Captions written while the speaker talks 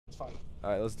fun.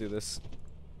 Alright, let's do this.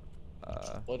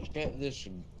 Let's get this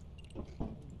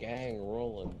gang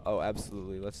rolling. Oh,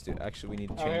 absolutely. Let's do. Actually, we need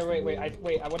to Oh, change. here, wait.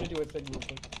 I want to do a thing real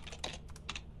quick.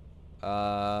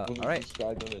 All right. This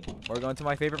guy gonna do? We're going to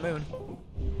my favorite moon.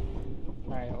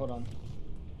 Alright, hold on.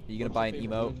 Are you gonna buy an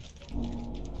emote?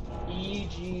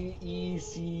 E-G-E-C-T.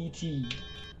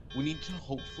 We need to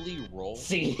hopefully roll.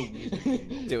 C.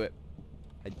 Do it.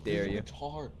 I dare you.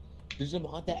 Guitar. There's a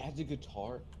mod that adds a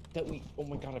guitar that we. Oh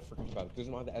my god, I forgot about it. There's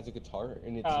a mod that adds a guitar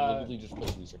and it's literally just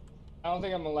plays music. I don't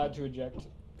think I'm allowed to eject.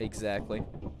 Exactly.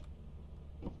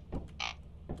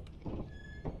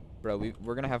 Bro,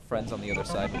 we're gonna have friends on the other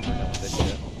side when we're done with this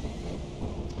shit.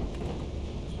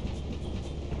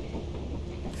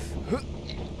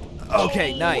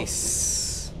 Okay,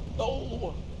 nice.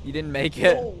 No. You didn't make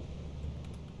it. No.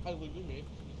 I literally made it.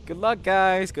 Good luck,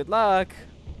 guys. Good luck.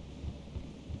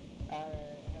 Alright,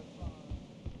 have fun.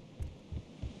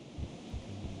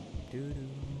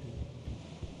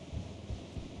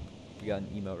 We got an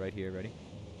emote right here. Ready?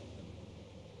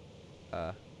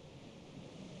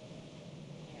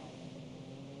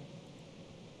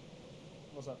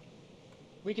 What's up?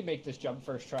 We can make this jump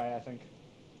first try, I think.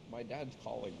 My dad's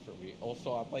calling for me.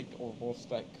 Also, I'm like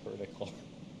almost at critical.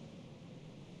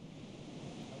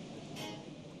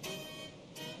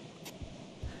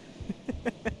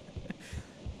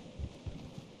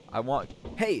 I want.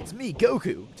 Hey, it's me,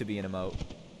 Goku, to be an emote.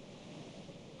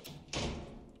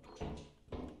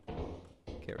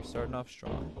 Okay, we're starting off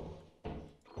strong.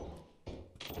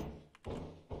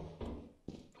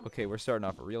 Okay, we're starting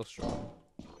off real strong.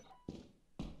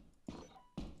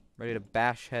 Ready to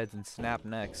bash heads and snap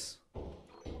necks.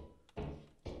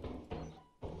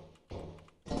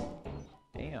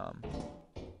 Damn.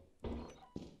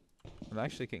 I'm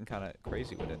actually getting kind of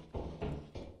crazy with it.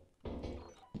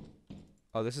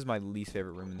 Oh, this is my least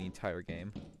favorite room in the entire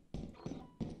game.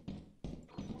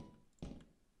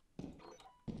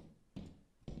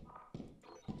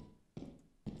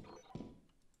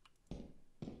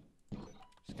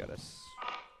 Just gotta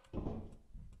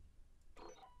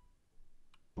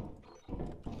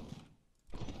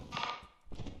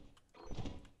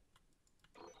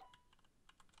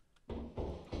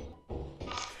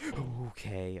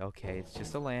Okay, it's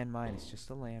just a landmine, it's just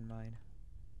a landmine.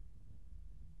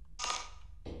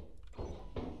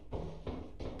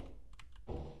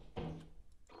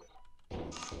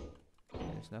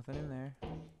 There's nothing in there.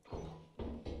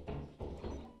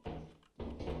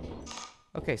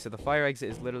 Okay, so the fire exit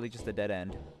is literally just a dead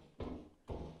end.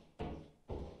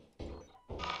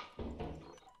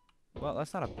 Well,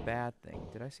 that's not a bad thing.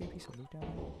 Did I see a piece of loot down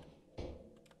there?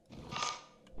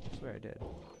 I swear I did.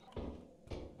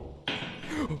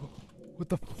 What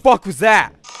the fuck was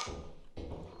that?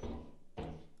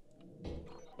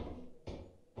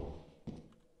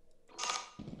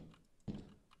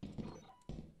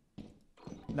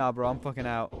 Nah, bro, I'm fucking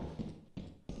out.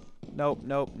 Nope,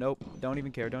 nope, nope. Don't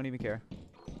even care, don't even care.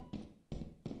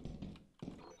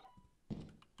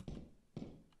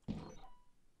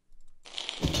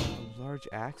 A large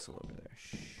axle over there.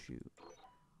 Shoot.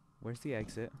 Where's the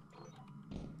exit?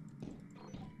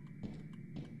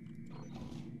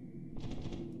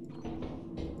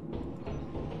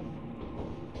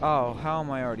 Oh, how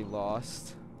am I already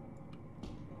lost?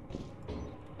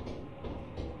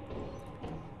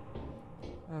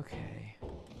 Okay.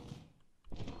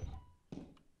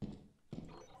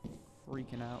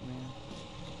 Freaking out, man.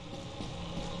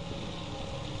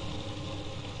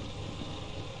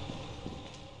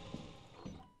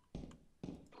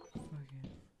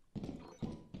 Fucking.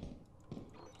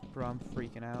 Bro, I'm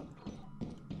freaking out.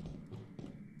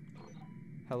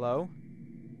 Hello?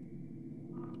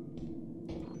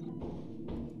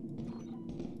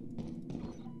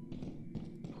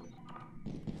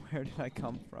 Where did I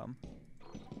come from?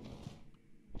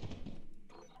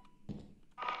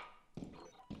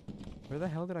 Where the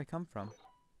hell did I come from?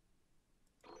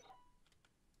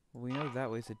 Well, we know that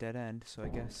way's a dead end, so I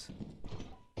guess.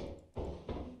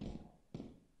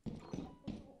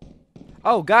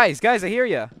 Oh, guys, I hear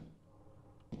ya!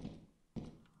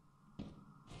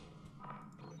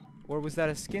 Or was that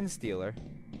a skin stealer?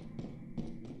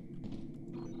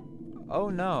 Oh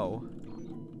no.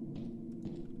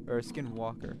 Or a skin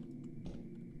walker.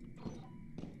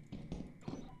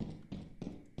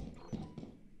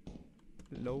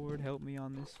 Lord, help me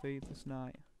on this faithless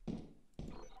night.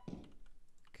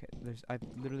 Okay, I've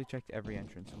literally checked every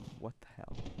entrance. What the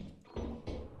hell?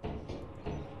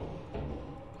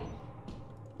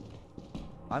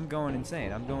 I'm going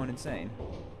insane. I'm going insane.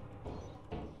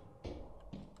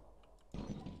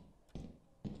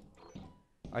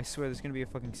 I swear there's gonna be a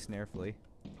fucking snare flea.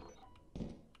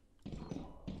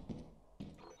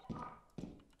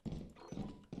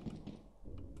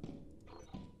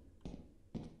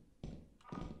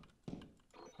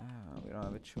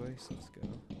 a choice. Let's go.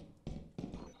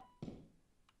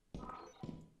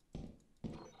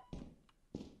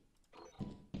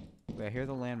 Wait, I hear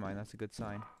the landmine. That's a good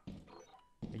sign.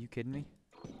 Are you kidding me?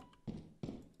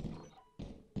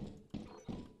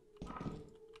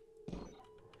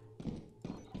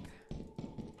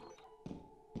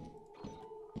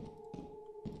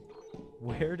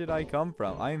 Where did I come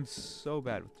from? I am so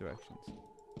bad with directions.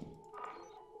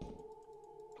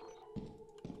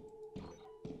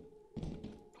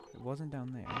 It wasn't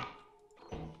down there.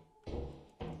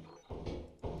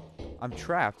 I'm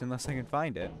trapped unless I can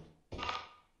find it.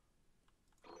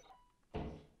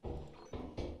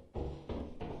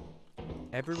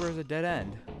 Everywhere's a dead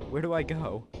end. Where do I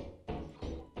go?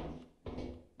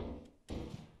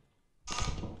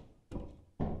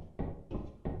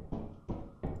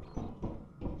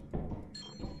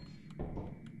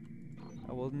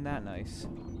 Oh, well, isn't that nice?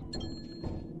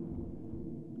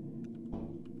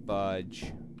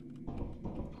 Budge.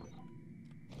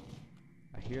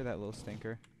 I hear that little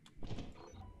stinker.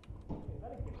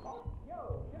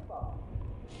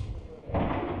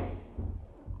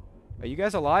 Are you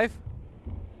guys alive?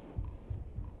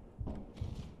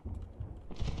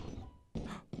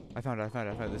 I found it.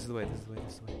 This is the way.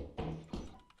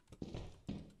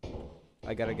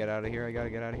 I gotta get out of here. I gotta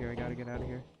get out of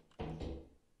here.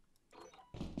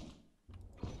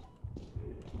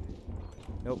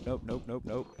 Nope.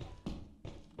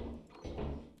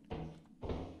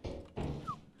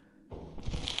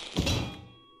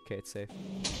 Okay, it's safe.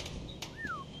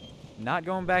 Not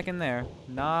going back in there.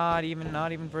 Not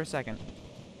even for a second.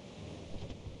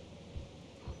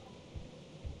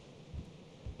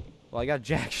 Well, I got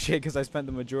jack shit because I spent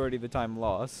the majority of the time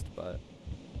lost, but...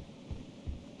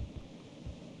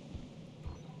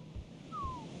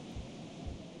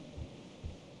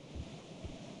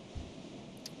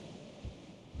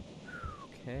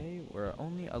 Okay, we're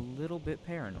only a little bit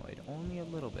paranoid. Only a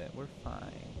little bit. We're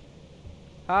fine.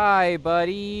 Hi,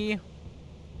 buddy!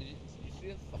 Did you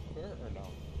see a sucker or no?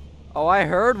 Oh, I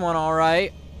heard one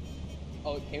alright.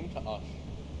 Oh, it came to us.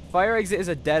 Fire exit is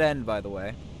a dead end, by the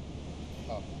way.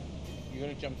 Oh. You're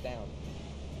gonna jump down.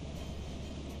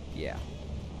 Yeah.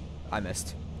 I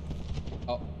missed.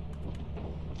 Oh.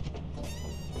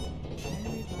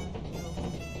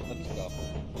 Let's go.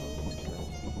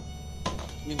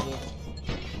 We live.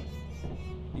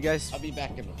 You guys I'll be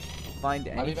back in a minute. find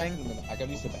I'll be back in a anything? minute. I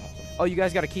gotta use the bathroom. Oh, you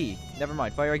guys got a key. Never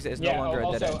mind. Fire exit is no longer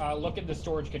a dead also, end. look at the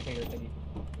storage container thingy.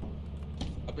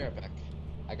 I'll be right back.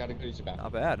 I gotta go use the bathroom.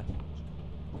 Not bad.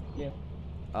 Yeah.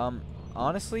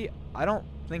 Honestly, I don't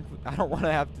want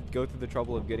to have to go through the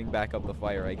trouble of getting back up the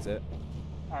fire exit.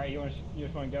 Alright, you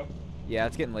just want to go? Yeah,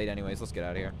 it's getting late anyways. Let's get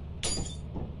out of here.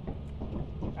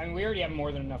 I mean, we already have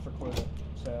more than enough for quota,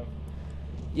 so...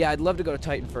 Yeah, I'd love to go to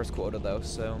Titan first quota, though,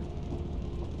 so...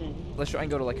 Let's try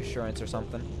and go to, like, Assurance or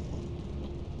something.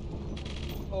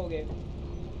 Okay.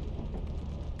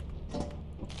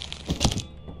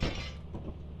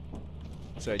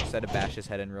 So I just had to bash his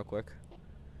head in real quick.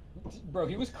 Bro,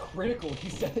 he was critical, he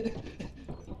said.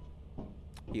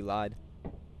 He lied.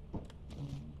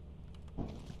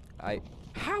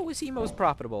 How is he most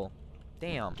profitable?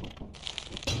 Damn.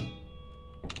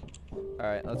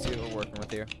 Alright, let's see what we're working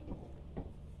with here.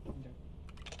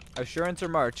 Assurance or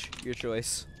March? Your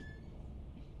choice.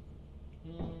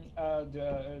 Are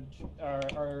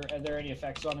there any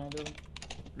effects on either?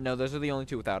 No, those are the only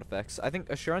two without effects. I think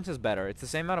Assurance is better. It's the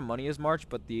same amount of money as March,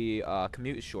 but the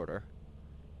commute is shorter.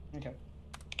 Okay.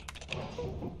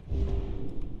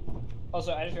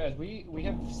 Also, I just realized we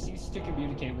have ceased to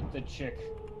communicate with the chick.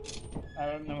 I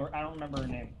don't remember her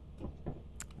name.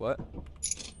 What?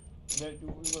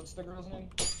 What's the girl's name?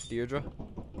 Deirdre?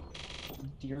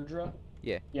 Deirdre?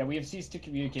 Yeah. Yeah, we have ceased to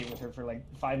communicate with her for like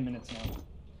 5 minutes now.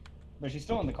 But she's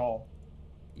still on the call.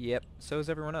 Yep. So is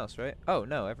everyone else, right? Oh,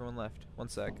 no, everyone left. One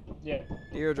sec. Yeah.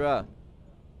 Deirdre.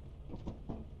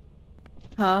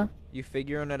 Huh? You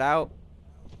figuring it out?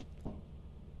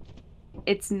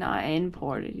 It's not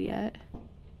imported yet.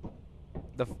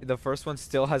 The first one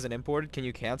still hasn't imported. Can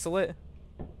you cancel it?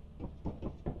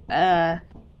 I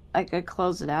could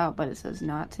close it out, but it says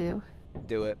not to.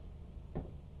 Do it.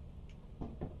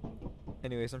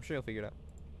 Anyways, I'm sure you'll figure it out.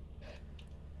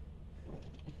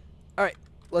 Alright,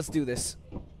 let's do this.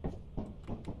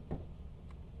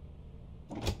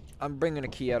 I'm bringing a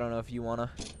key. I don't know if you wanna.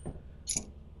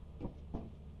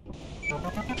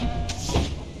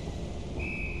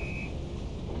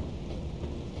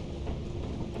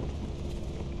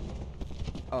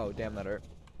 Oh, damn, that hurt.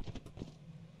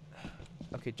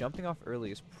 Okay, jumping off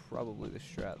early is probably the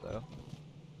strat, though.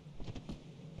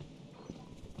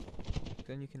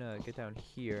 Then you can get down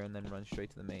here and then run straight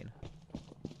to the main.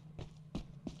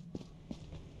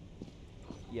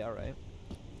 Yeah, right.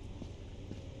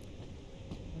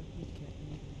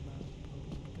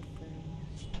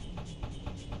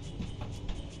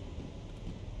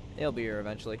 It'll be here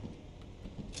eventually.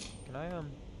 Can I,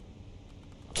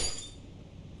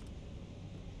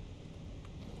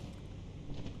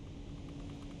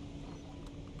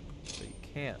 So you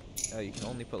can't. Oh, you can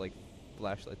only put, like,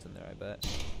 flashlights in there, I bet.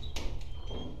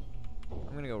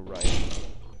 I'm gonna go right.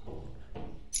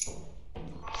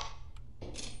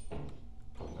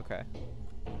 Okay.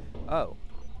 Oh.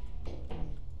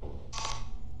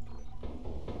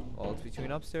 Well, it's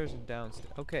between upstairs and downstairs.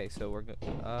 Okay, so we're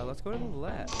let's go to the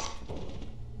left.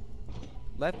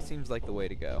 Left seems like the way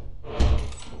to go.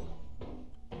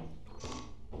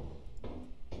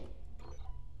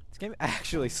 This game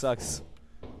actually sucks.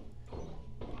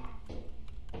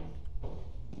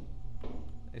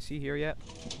 Is he here yet?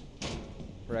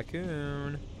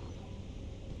 Raccoon.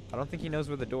 I don't think he knows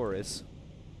where the door is.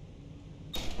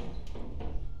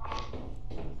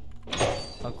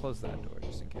 I'll close that door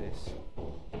just in case.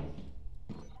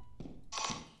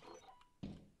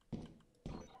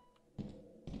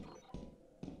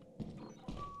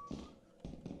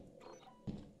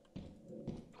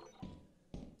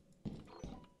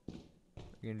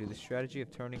 We're gonna do the strategy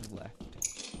of turning left.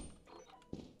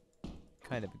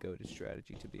 Kind of a go-to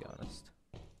strategy, to be honest.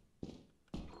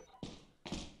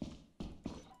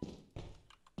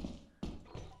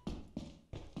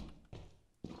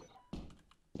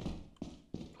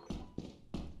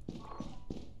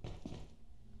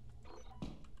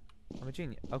 I'm a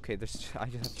genius. Okay, I just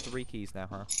have 3 keys now,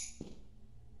 huh?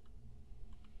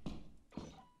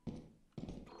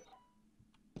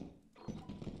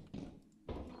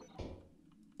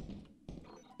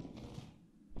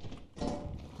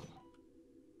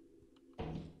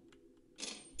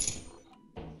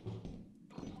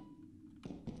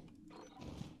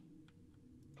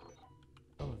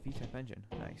 Oh, a V-type engine.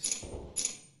 Nice.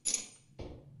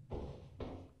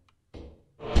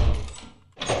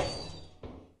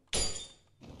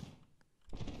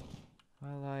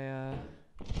 Well, I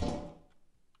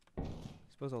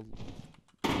suppose I'll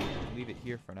leave it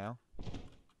here for now.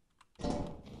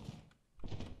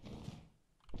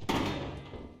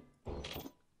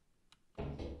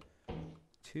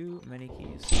 Too many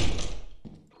keys.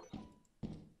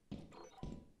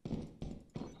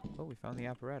 Oh, we found the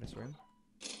apparatus room.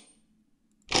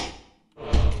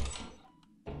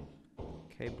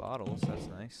 Okay, bottles, that's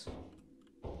nice.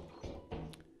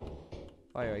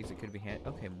 Fire exit could be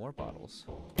okay, more bottles.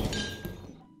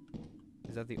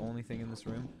 Is that the only thing in this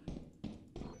room?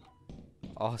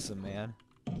 Awesome, man.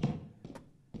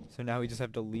 So now we just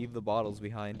have to leave the bottles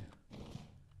behind.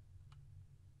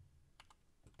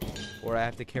 Or I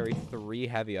have to carry 3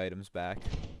 heavy items back.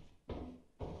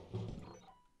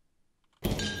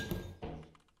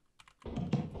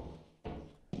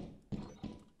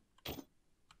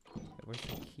 Where's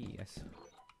the key? There's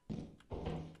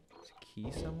a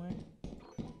key somewhere?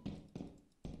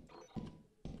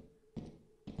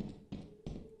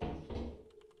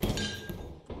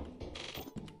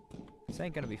 This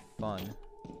ain't gonna be fun.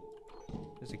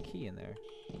 There's a key in there.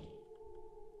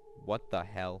 What the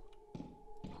hell?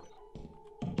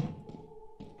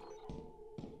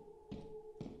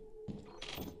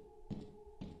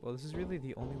 Well, this is really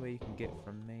the only way you can get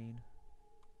from Maine.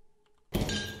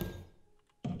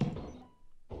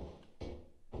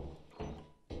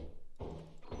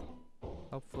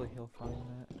 Hopefully he'll find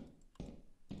that.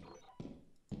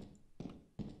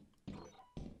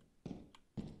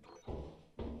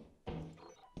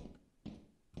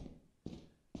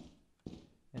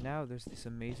 And now there's this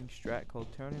amazing strat called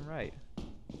turning right.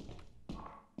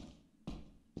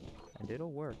 And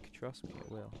it'll work, trust me,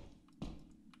 it will.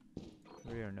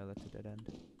 We don't know that's a dead end.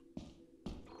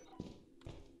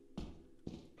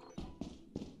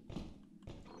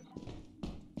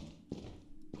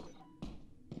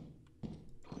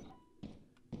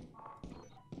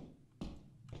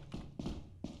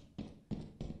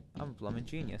 I'm a bloomin'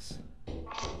 genius.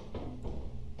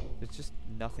 There's just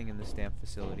nothing in this damn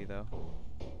facility, though.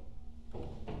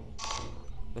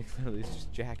 Like, literally, it's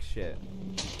just jack shit.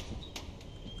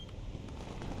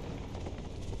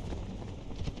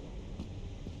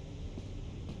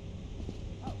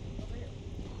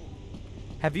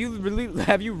 Have you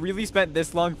really spent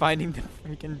this long finding the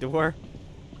freaking door?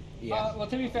 Yeah. Well,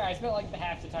 to be fair, I spent like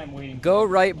half the time waiting. Go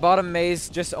right, bottom maze.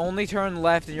 Just only turn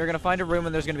left, and you're gonna find a room,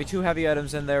 and there's gonna be 2 heavy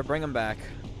items in there. Bring them back.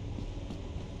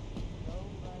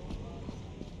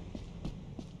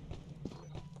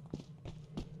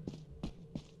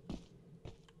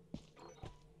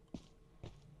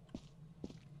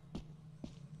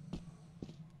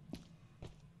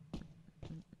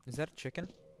 Is that a chicken?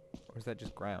 Or is that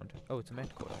just ground? Oh, it's a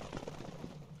manticore.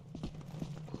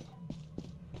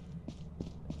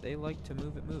 They like to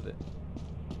move it, move it.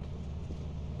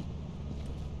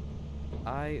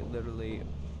 I literally...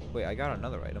 Wait, I got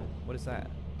another item. What is that?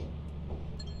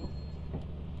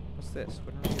 What's this?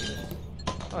 When did I get this?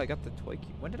 Oh, I got the toy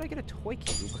cube. When did I get a toy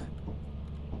cube?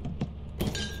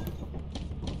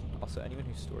 Also, anyone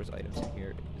who stores items in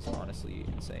here is honestly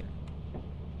insane.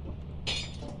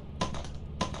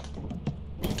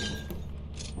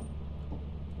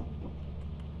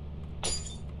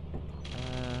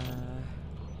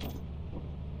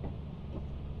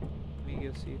 Let me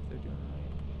go see if they're doing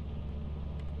right.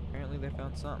 Apparently they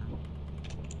found something.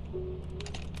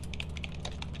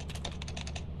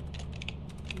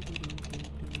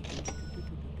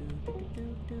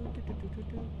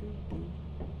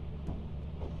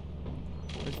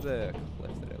 Where's the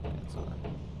cliff that it lands on?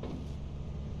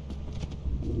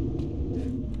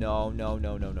 No, no,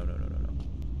 no, no, no, no, no, no, no.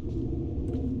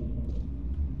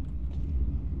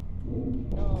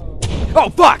 No. Oh,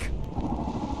 fuck!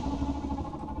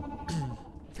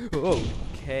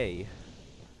 Okay.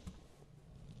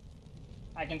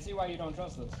 I can see why you don't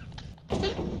trust this.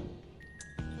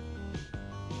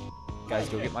 Guys,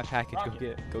 go get my package.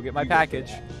 Go get my You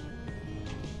package. that.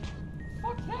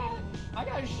 Fuck that! I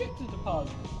got shit to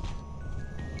deposit.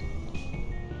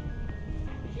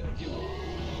 You do it.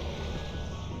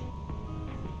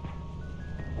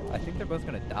 I think they're both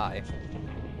gonna die.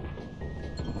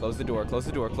 Close the door, close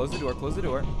the door, close the door, close the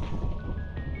door.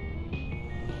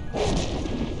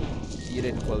 You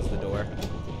didn't close the door.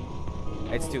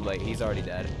 It's too late, he's already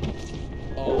dead.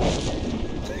 Oh.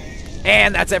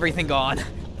 And that's everything gone.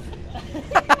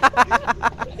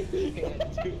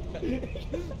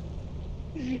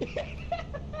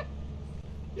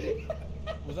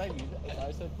 Was I you?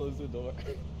 I said close the door.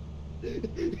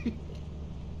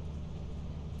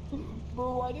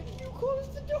 Bro, why didn't you close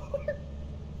the door?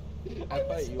 I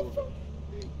thought you were.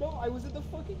 No, I was in the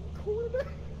fucking corner.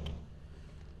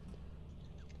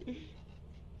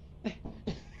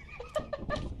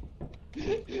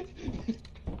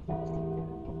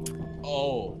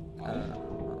 Oh.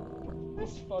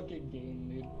 This fucking game,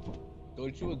 dude. Go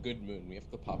to a good moon. We have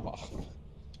to pop off.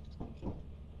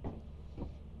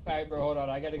 Alright, bro, hold on.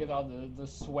 I gotta get all the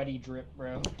sweaty drip,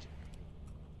 bro.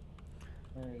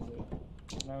 Where is it?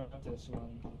 No, not this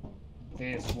one.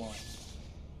 This one.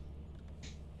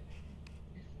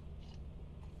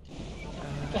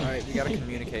 Alright, we gotta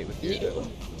communicate with you.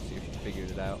 See if you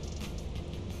figured it out.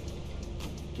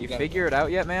 You figure it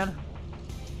out yet, man?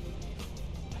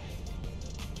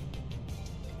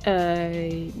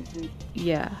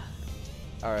 Yeah.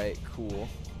 Alright, cool.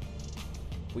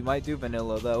 We might do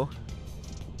vanilla, though.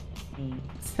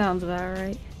 Sounds about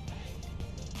right.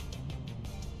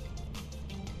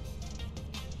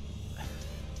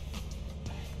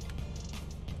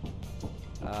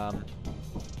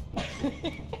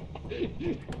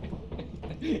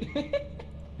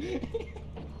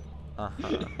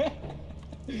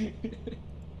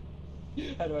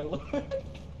 How do I look?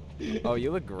 Oh,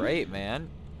 you look great, man.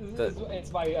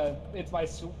 It's my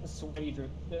sweaty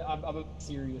drip. I'm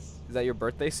serious. Is that your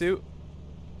birthday suit?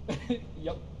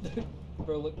 Yup.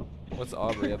 Bro, look. What's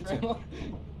Aubrey up to?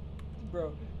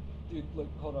 Bro, dude, look,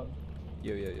 hold on.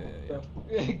 Yo. Bro,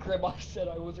 Grandma said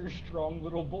I was her strong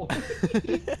little boy.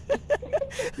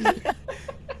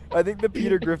 I think the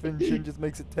Peter Griffin chin just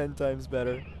makes it 10 times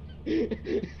better.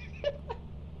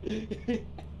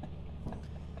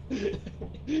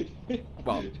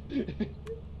 Well,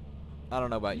 I don't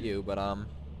know about you, but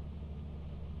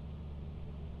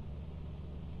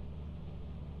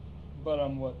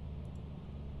what?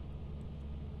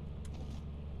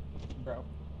 Bro.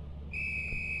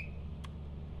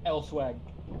 L-swag.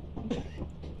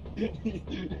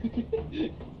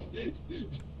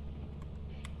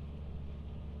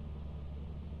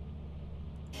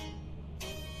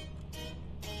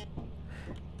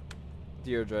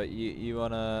 Deirdre, you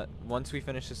wanna, once we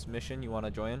finish this mission, you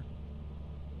wanna join?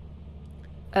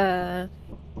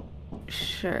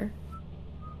 Sure.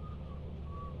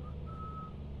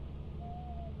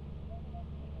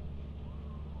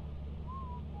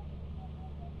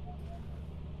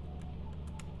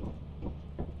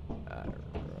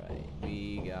 Alright,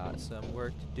 we got some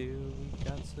work to do, we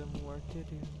got some work to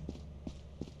do.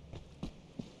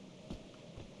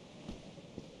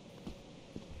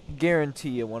 Guarantee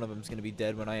you one of them's gonna be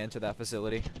dead when I enter that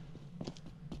facility.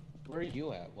 Where are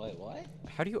you at? What?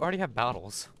 How do you already have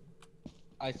battles?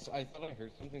 I thought I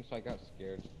heard something, so I got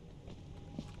scared.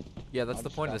 Yeah, that's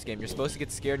the point of this game. You're supposed to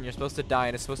get scared and you're supposed to die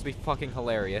and it's supposed to be fucking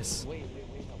hilarious. Wait.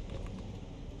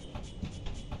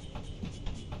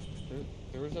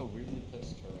 There was a really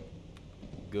pissed turret.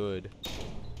 Good.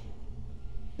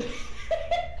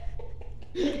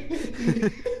 You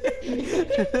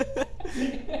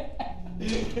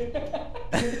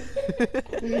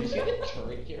see the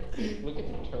turret here? Look at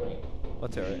the turret.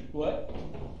 What turret? What?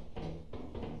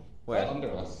 Where? Right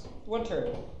under us. What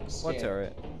turret? What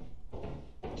turret?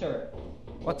 Turret.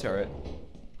 What turret?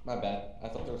 My bad. I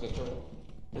thought there was a turret.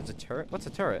 There's a turret? What's a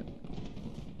turret?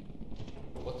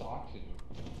 What's oxygen?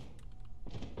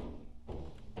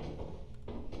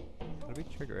 How do we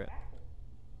trigger it?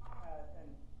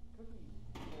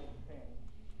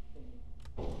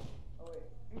 Oh wait,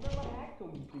 you got my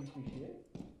axle, you piece of shit.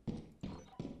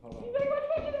 Hold on. You got my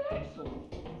fucking axle.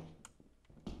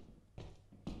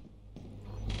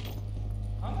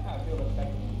 I don't know how I feel about that,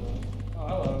 bro. Oh,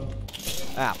 hello.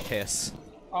 Ah, piss.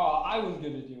 Oh, I was gonna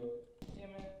do it. Damn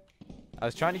it. I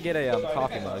was trying to get a Sorry, I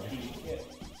coffee think I saw mug. a key. Yeah.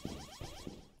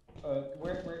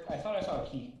 Where? I thought I saw a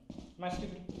key. Am I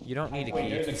stupid? You don't need a Wait, key.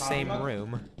 there's It's the a coffee same mug?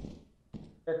 room.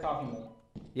 Or a coffee mug.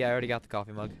 Yeah, I already got the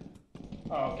coffee mug.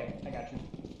 Oh, okay. I got you.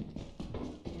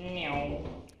 Meow.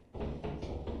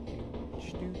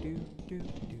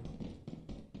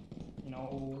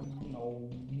 No, no.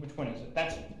 Which one is it?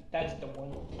 That's the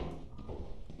one.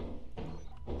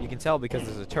 You can tell because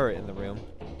there's a turret in the room.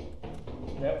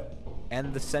 Yep.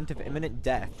 And the scent of imminent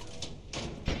death.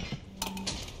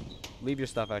 Leave your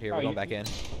stuff out here. Oh, We're going you- back in.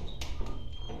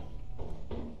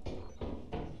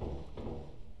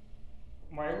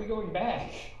 Why are we going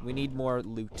back? We need more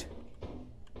loot.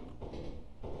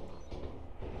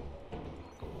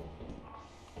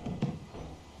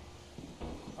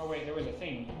 Oh wait, there was a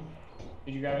thing.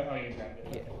 Did you grab it? Oh, you grabbed it.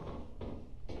 Yeah.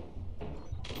 Okay.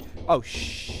 Oh,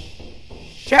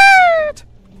 shit!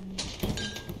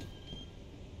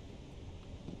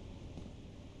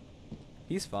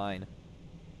 He's fine.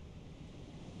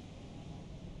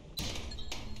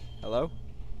 Hello?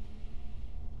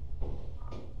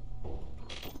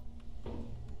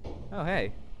 Oh,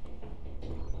 hey.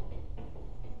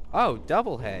 Oh,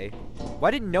 double hey.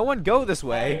 Why didn't no one go this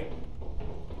way?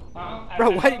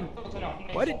 Bro, why didn't-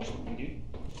 why did- Dude.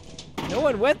 No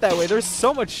one went that way. There's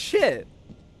so much shit.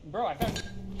 Bro, I found.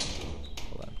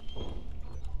 Hold on.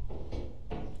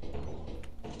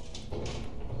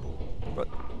 But,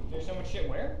 There's so much shit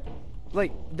where?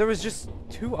 like, there was just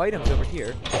 2 items over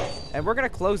here. And we're gonna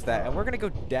close that, and we're gonna go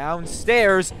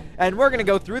downstairs, and we're gonna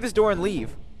go through this door and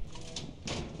leave.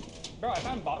 Bro, I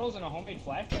found bottles and a homemade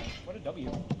flashlight. What a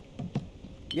W.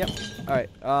 Yep. Alright,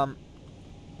 Alright.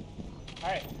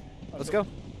 let's go.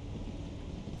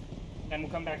 Then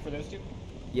we'll come back for those two.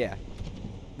 Yeah.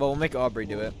 Well, we'll make Aubrey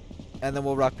do it. And then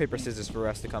we'll rock, paper, scissors for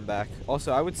us to come back.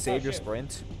 Also, I would save your shit.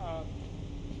 sprint. Uh,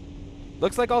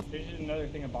 Looks like all... there's just another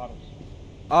thing of bottles.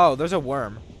 Oh, there's a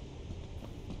worm.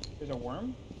 There's a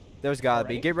worm? There's gotta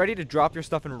be. Already? Get ready to drop your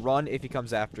stuff and run if he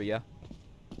comes after you.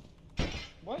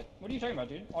 What? What are you talking about,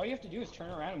 dude? All you have to do is turn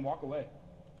around and walk away.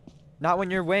 Not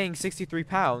when you're weighing 63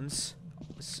 pounds.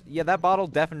 Yeah, that bottle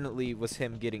definitely was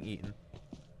him getting eaten.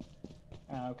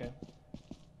 Okay.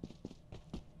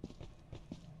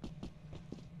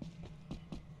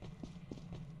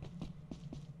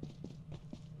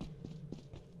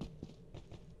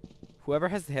 Whoever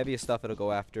has the heaviest stuff, it'll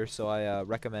go after. So I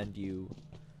recommend you.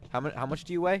 How much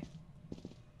do you weigh?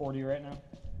 40 right now.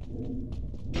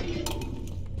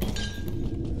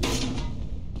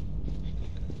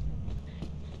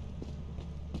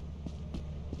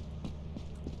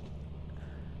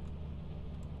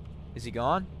 Is he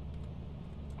gone?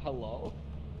 Hello?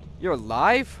 You're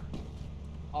alive?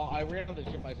 Oh, I ran on the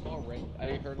ship. I saw red. I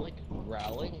heard like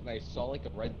growling, and I saw like a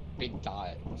red big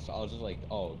dot. So I was just like,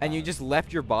 oh. And you God. just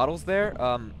left your bottles there?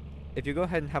 If you go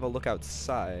ahead and have a look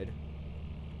outside.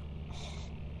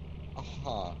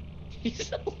 Uh-huh.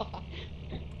 He's alive.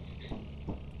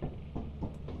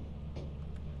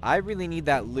 I really need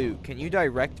that loot. Can you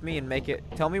direct me and make it?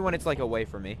 Tell me when it's like away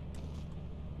from me.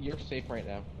 You're safe right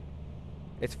now.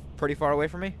 It's pretty far away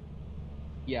from me?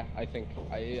 Yeah, I think.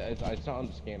 It's not on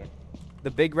the scanner. The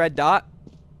big red dot?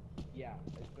 Yeah,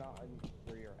 it's not on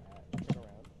where you're at. Turn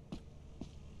around.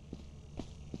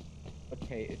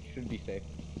 Okay, it should be safe.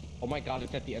 Oh my god,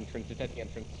 it's at the entrance. It's at the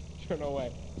entrance. Turn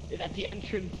away. It's at the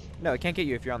entrance. No, it can't get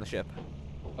you if you're on the ship.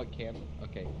 Oh, it can?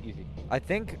 Okay, easy. I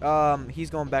think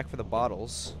he's going back for the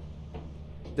bottles.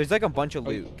 There's like a bunch of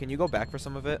Oh, loot. Can you go back for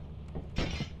some of it?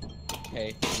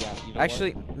 Okay, yeah. You know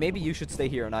Actually, maybe you should stay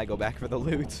here and I go back for the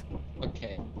loot. what?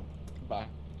 Okay. Bye.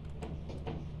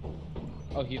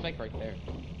 Oh, he's like right there.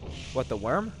 What, the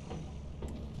worm?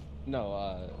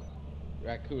 No,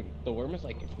 raccoon. The worm is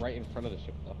like right in front of the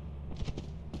ship though.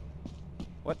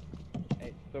 What?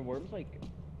 Hey, the worm's like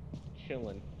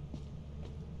chilling.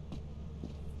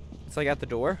 It's like at the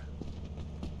door?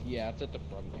 Yeah, it's at the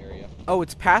front area. Oh,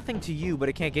 it's pathing to you, but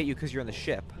it can't get you because you're in the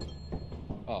ship.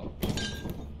 Oh,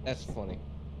 that's funny.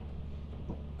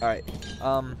 Alright,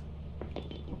 how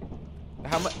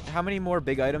many more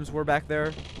big items were back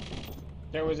there?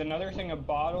 There was another thing of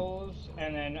bottles,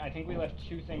 and then I think we left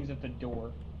 2 things at the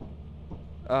door.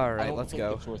 Alright, let's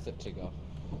go. It's worth it to go.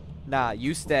 Nah,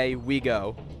 you stay, we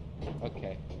go.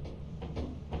 Okay.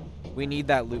 We need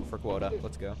that loot for quota.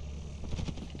 Let's go.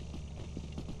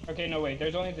 Okay, no wait,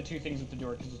 there's only the 2 things at the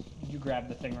door, because you grabbed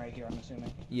the thing right here, I'm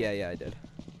assuming. Yeah, I did.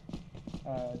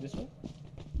 This way?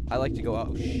 I like to go out.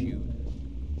 Oh, shoot.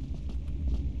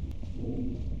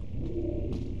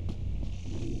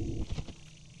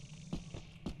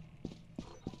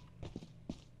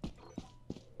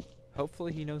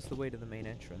 Hopefully he knows the way to the main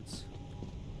entrance.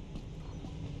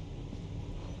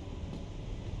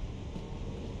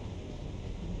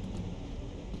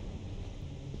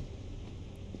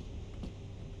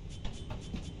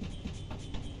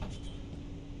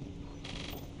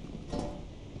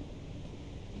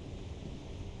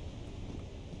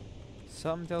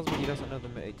 Something tells me he doesn't know the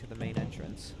way to the main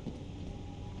entrance.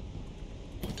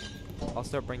 I'll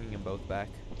start bringing them both back.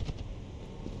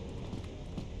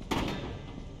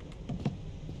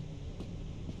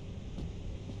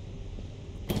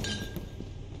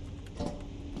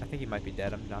 I think he might be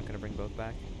dead. I'm not gonna bring both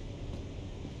back.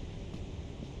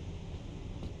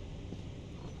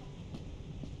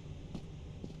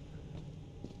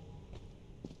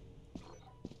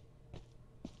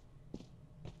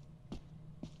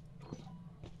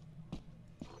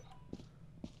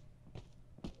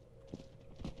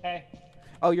 Hey.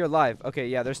 Oh, you're alive. Okay,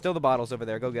 yeah, there's still the bottles over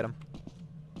there. Go get them.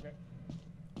 Okay.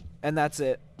 And that's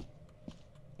it.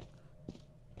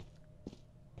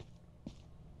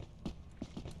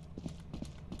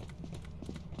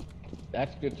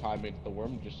 That's good timing. The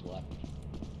worm just left.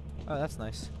 Oh, that's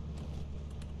nice.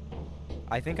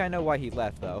 I think I know why he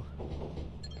left, though.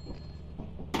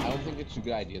 I don't think it's a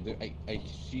good idea. I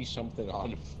see something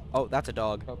on him. Oh, that's a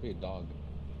dog. Probably a dog.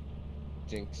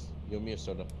 Jinx, you owe me a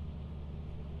soda.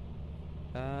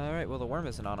 Alright, well the worm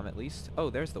isn't on him at least. Oh,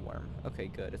 there's the worm. Okay,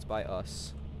 good. It's by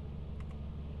us.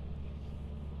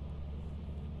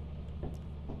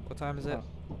 What time is it?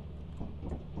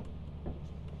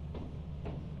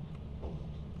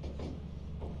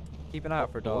 Keep an eye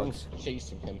out for dogs. The worm's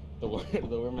chasing him. The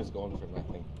worm is going for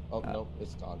nothing. Oh, no,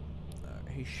 it's gone.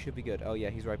 He should be good. Oh yeah,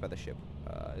 he's right by the ship.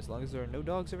 As long as there are no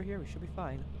dogs over here, we should be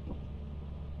fine.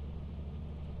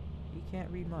 He can't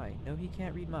read my. No, he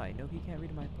can't read my. No, he can't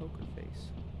read my poker face.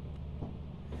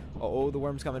 Oh, the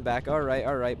worm's coming back. Alright,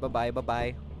 alright. Bye-bye,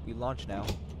 bye-bye. We launch now.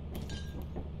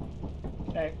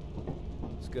 Hey.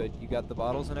 It's good. You got the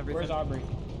bottles and everything? Where's Aubrey?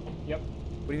 Yep.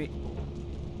 What do you mean?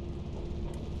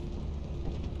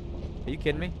 Are you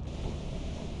kidding me?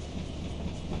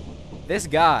 This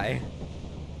guy.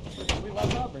 We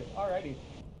left Aubrey. Alrighty.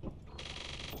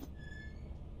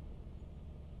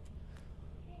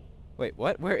 Wait,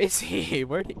 what? Where is he?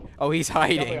 Where? Oh, he's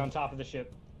hiding. Definitely on top of the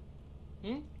ship.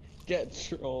 Hmm? Get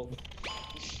trolled.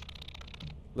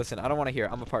 Listen, I don't want to hear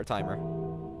it. I'm a part-timer.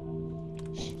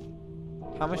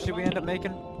 How much did we end up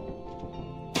making?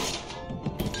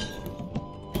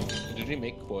 Did we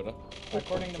make quota?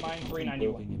 According to mine,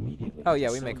 391. Oh yeah,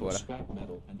 we make quota.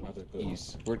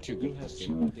 Ease. We're too good to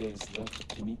see.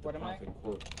 What am I?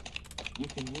 You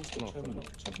can use the terminal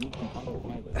to meet an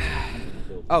autopilot.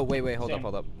 Oh wait, hold Sam.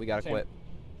 up. We gotta Sam. quit.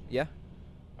 Yeah.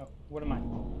 Oh, what am I?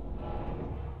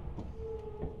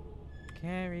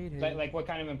 Carried him. Like, what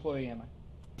kind of employee am I?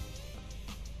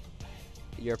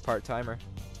 You're a part-timer.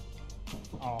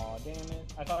 Aw, damn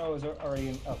it. I thought I was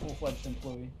already a full-fledged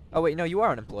employee. Oh wait, no, you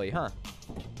are an employee, huh?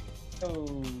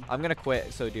 Oh. I'm gonna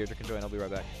quit so Deirdre can join. I'll be right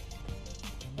back.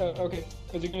 Okay.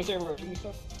 Is it gonna say we're doing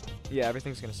stuff? Yeah,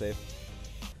 everything's gonna save.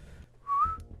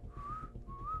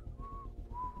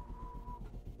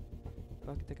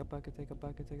 Bucket, take a bucket, take a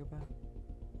bucket, take a bucket.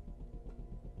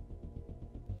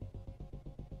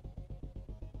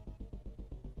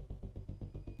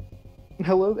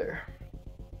 Hello there.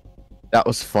 That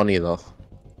was funny though.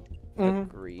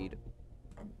 Agreed.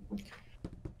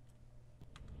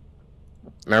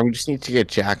 Now we just need to get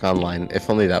Jack online. If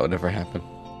only that would ever happen.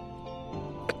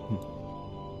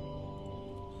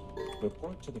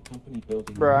 Report to the company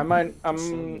building. Bro, I'm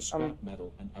probably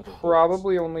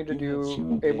probably only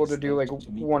able to do like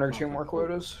 1 or 2 more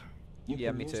quotas.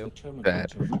 Yeah, me too. Bad.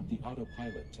 To route the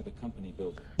autopilot to the company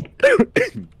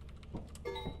building.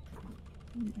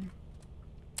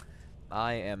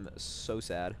 I am so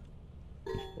sad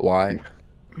Why?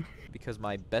 because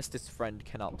my bestest friend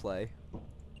cannot play.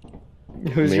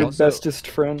 Who's Me your also- bestest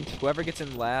friend? Whoever gets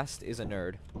in last is a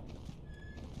nerd.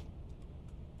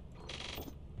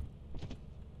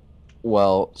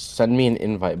 Well, send me an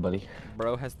invite, buddy.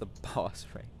 Bro has the boss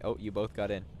rank. Oh, you both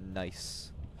got in.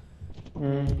 Nice.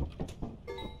 Mm.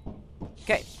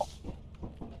 Okay.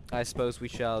 I suppose we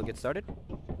shall get started.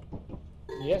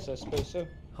 Yes, I suppose so.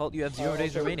 Halt, you have 0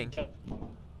 days Also, remaining.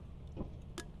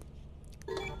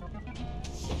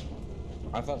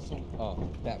 I thought some. Oh,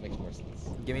 that makes more sense.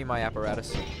 Give me my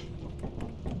apparatus.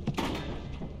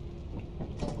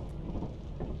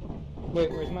 Wait,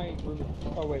 where's my Rubik?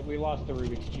 Oh wait, we lost the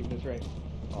Rubik's Cube, that's right.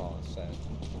 Oh, sad.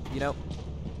 You know,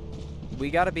 we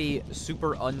gotta be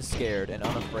super unscared and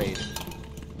unafraid.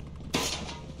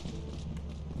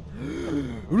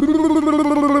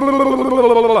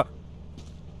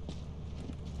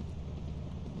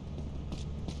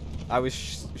 I was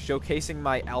showcasing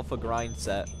my alpha grind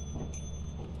set.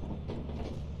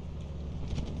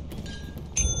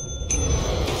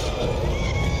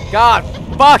 God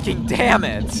fucking damn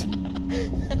it! Can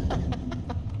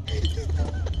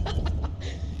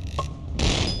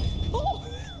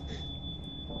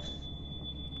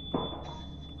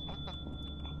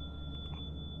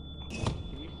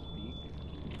you speak?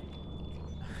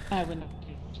 I would not.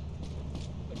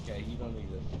 Okay, you don't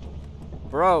exist.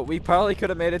 Bro, we probably could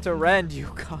have made it to Rend, you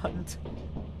cunt.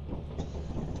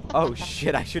 Oh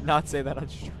shit, I should not say that on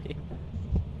stream.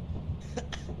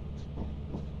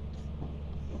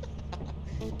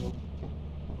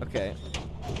 Okay.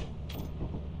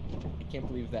 I can't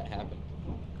believe that happened.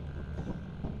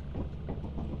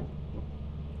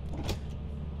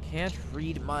 Can't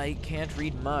read my.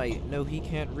 No, he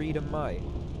can't read a my.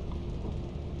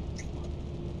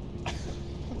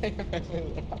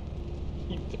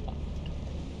 You died.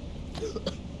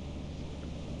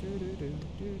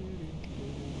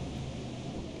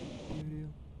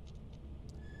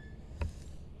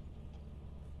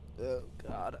 Oh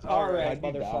god. Alright,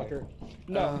 How'd you die? motherfucker.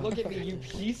 No, look at me, you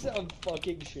piece of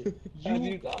fucking shit. How'd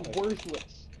You you die?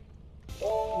 worthless.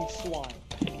 You swine.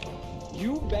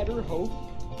 You better hope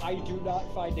I do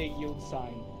not find a yield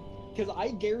sign. Cause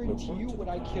I guarantee you when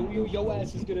I kill you, yo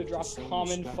ass is gonna drop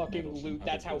common fucking loot.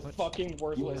 That's how fucking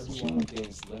worthless you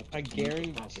are. I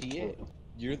guarantee it.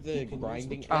 You're the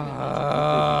grinding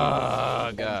Ah,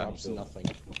 that God. drops nothing.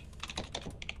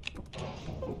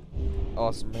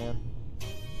 Awesome, man.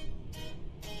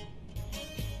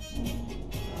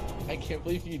 I can't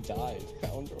believe you died. I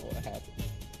wonder what happened.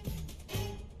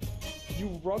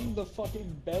 You rung the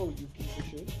fucking bell, you piece of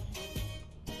shit.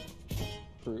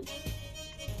 Proof.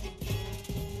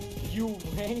 You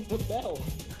rang the bell.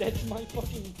 That's my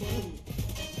fucking proof.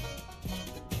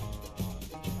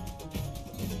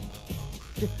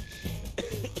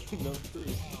 No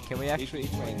proof. Can we actually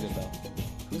Rang the bell.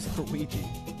 Who's Luigi?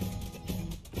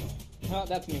 Oh,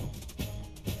 that's me.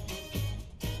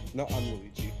 No, I'm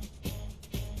Luigi.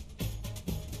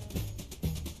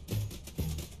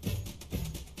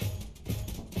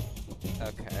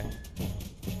 Okay.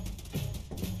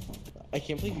 I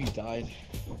can't believe you died.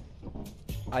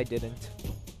 I didn't.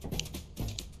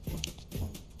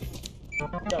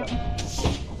 Go.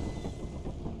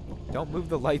 Don't move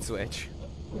the light switch.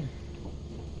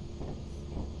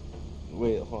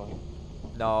 Wait, hold on.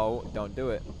 No, don't do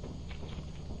it.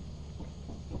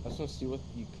 I just want to see what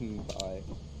you can buy.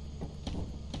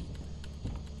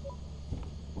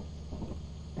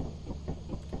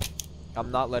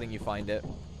 I'm not letting you find it.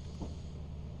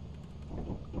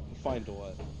 Find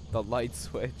what? The light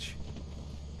switch.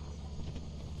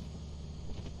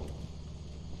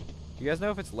 You guys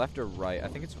know if it's left or right? I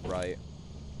think it's right.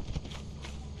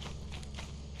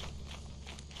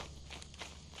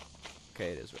 Okay,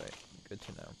 it is right. Good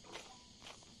to know.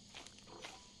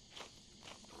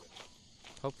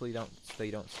 Hopefully they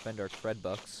don't spend our cred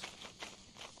bucks.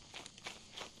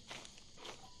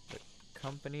 The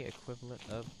company equivalent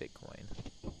of Bitcoin.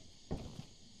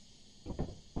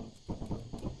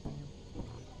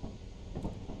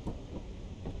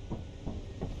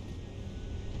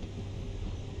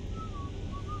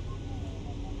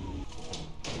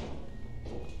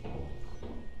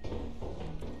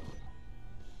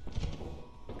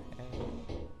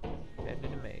 Heading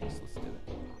into maze. Let's do it.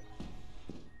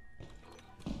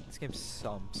 This game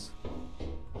sumps.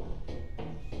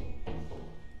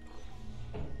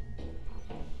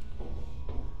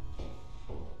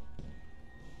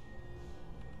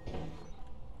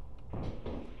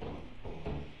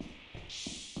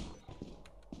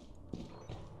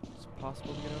 Is it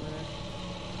possible to get over there?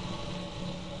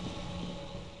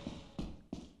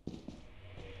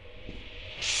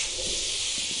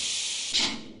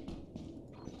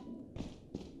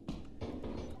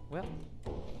 Well,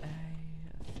 I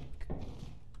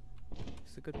think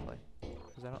it's a good play.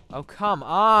 'Cause I don't. Oh, come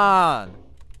on!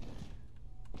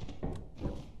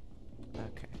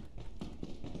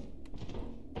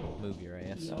 move your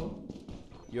ass. Yo.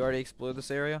 You already explored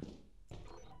this area?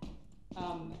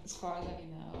 As far as I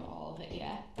know, all of it,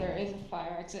 yeah. There is a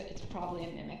fire exit. It's probably a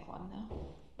mimic one,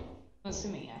 though. I'm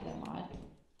assuming, yeah, they're mod.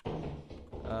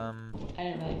 I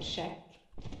didn't really check.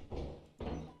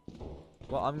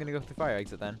 Well, I'm gonna go through the fire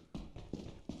exit then.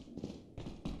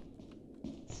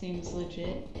 Seems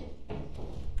legit.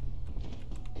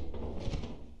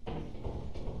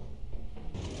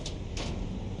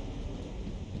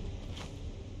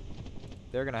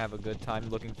 They're gonna have a good time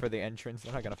looking for the entrance.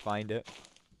 They're not gonna find it.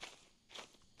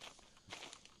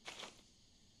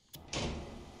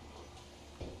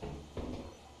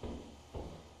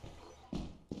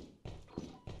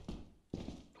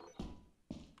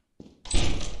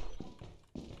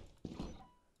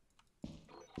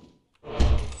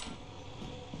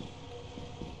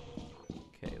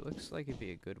 Okay, looks like it'd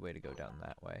be a good way to go down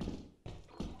that way.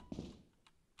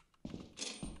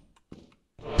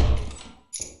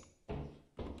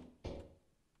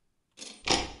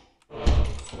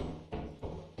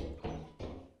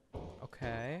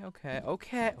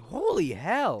 Okay. Holy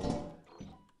hell!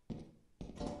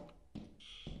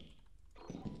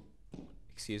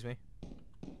 Excuse me?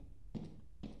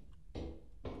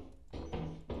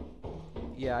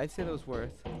 Yeah, I'd say that was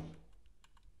worth.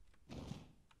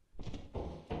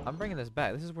 I'm bringing this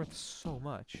back. This is worth so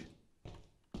much.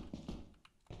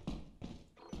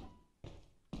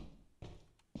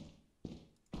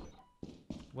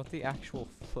 What the actual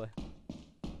flip?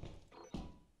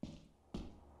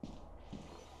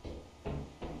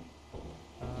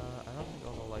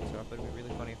 But it'd be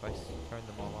really funny if I turned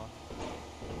them all off.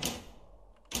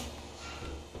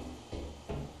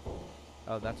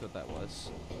 Oh, that's what that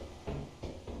was.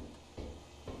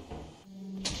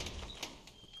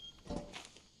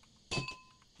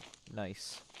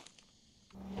 Nice.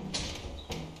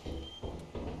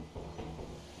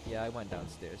 Yeah, I went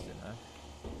downstairs, didn't I?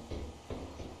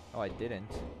 Oh, I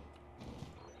didn't.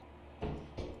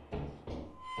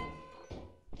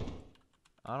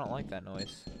 I don't like that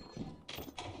noise.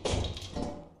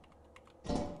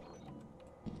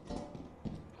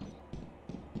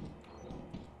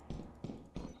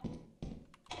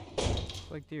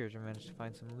 Like deers, I managed to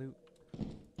find some loot.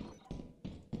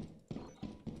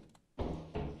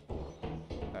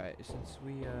 Alright, since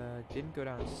we didn't go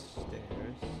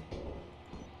downstairs,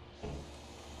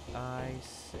 I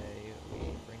say we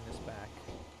bring this back.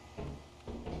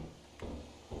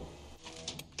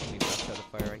 Leave it outside the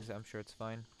fire exit, I'm sure it's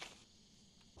fine.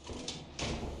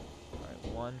 Alright,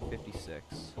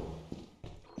 156.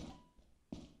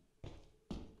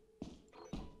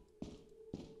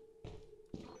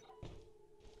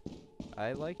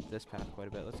 I like this path quite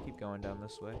a bit. Let's keep going down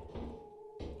this way.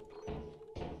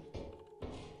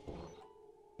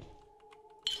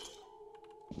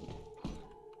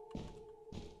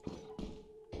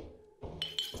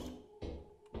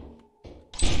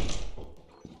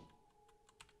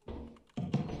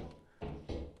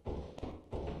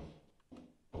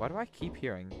 Why do I keep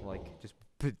hearing, like, just...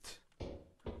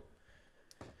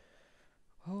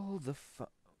 Oh, the fu...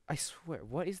 I swear,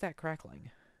 what is that crackling?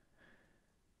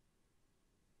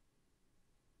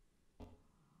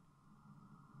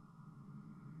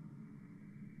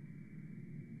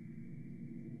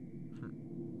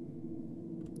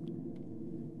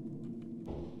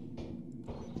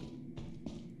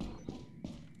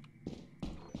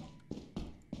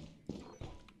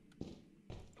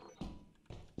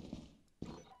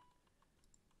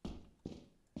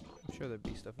 Sure there'd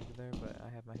be stuff over there, but I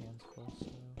have my hands full,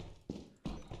 so...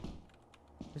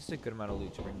 This is a good amount of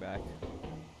loot to bring back.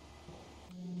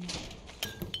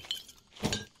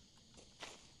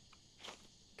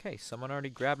 Okay, someone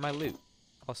already grabbed my loot.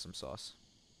 Awesome sauce.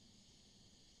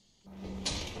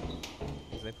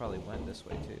 'Cause they probably went this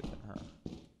way too, then, huh?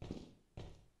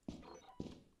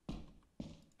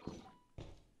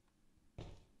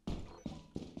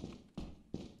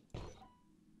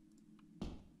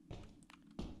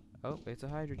 Oh, it's a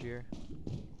hydrogear.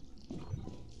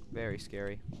 Very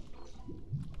scary.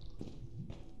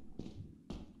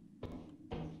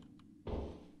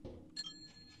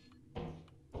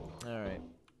 Alright.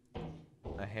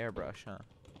 A hairbrush, huh?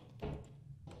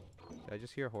 Did I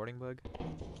just hear a hoarding bug?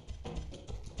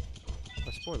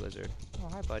 A spore lizard. Oh,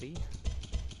 hi, buddy.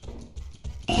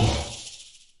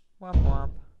 Womp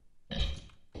womp.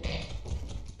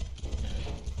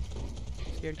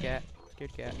 Scared cat.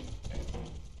 Scared cat.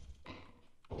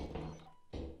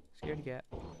 Scared cat.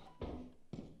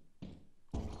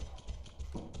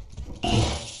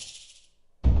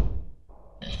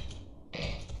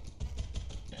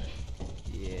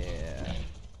 Yeah.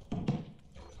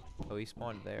 Oh, he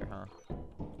spawned there, huh?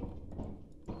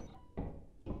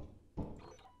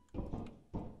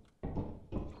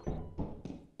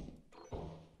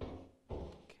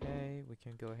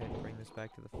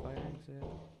 back to the fire exit.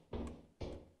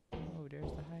 Oh,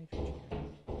 there's the hydro chair.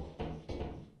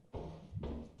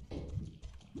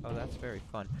 Oh, that's very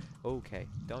fun. Okay,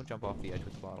 don't jump off the edge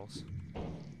with the bottles.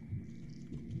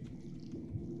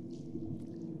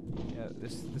 Yeah,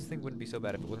 this thing wouldn't be so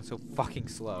bad if it wasn't so fucking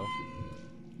slow.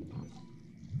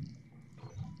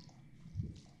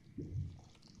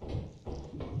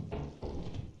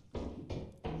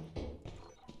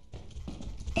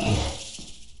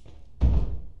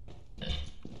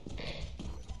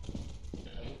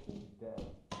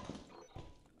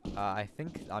 I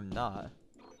think I'm not.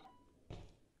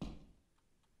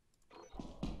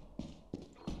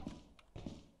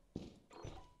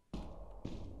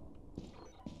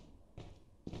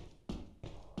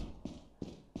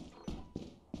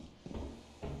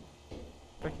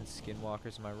 Frickin'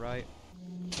 skinwalkers, am I right?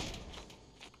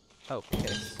 Oh,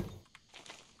 piss.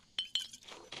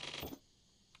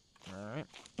 Alright.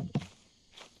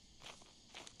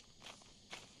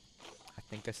 I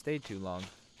think I stayed too long.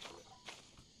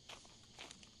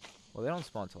 Well, they don't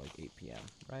spawn till like 8 p.m.,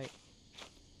 right?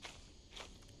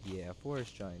 Yeah,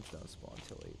 forest giants don't spawn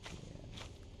till 8 p.m.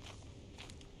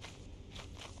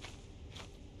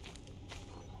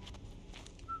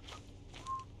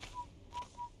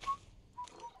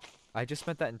 I just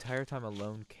spent that entire time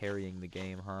alone carrying the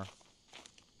game, huh?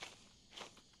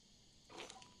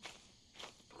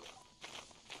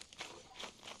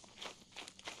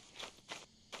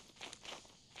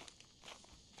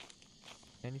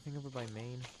 Anything over by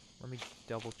Maine? Let me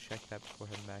double check that before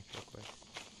heading back real quick.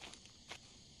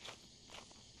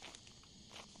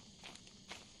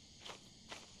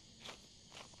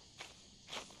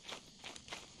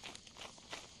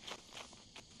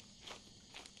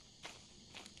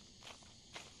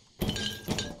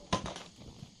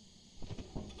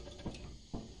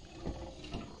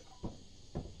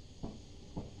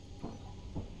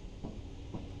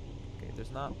 Okay,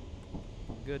 there's not.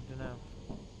 Good to know.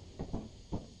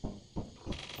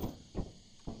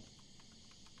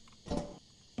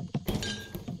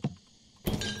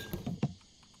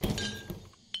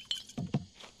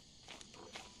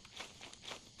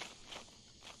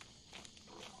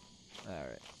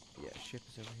 Alright, yeah, ship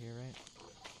is over here, right?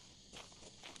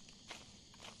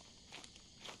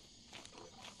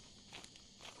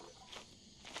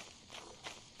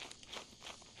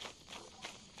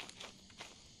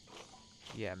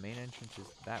 Yeah, main entrance is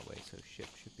that way, so ship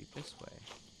should be this way.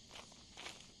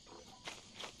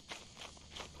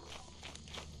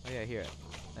 Oh yeah, here.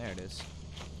 There it is.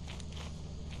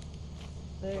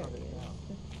 There it is.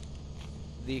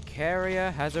 The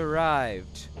carrier has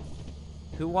arrived.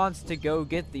 Who wants to go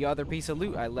get the other piece of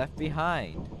loot I left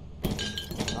behind?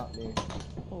 Not me.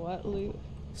 What loot?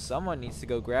 Someone needs to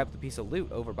go grab the piece of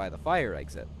loot over by the fire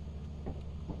exit.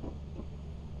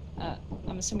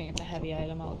 I'm assuming it's a heavy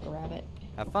item. I'll grab it.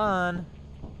 Have fun!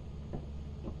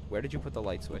 Where did you put the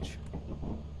light switch?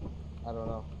 I don't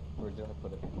know. Where did I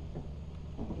put it?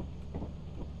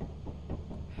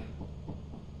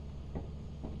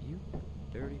 You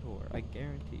dirty whore, I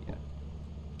guarantee ya.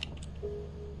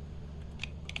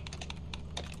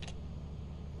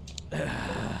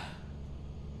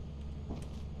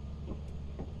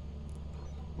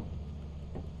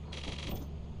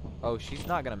 Oh, she's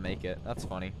not gonna make it. That's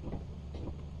funny.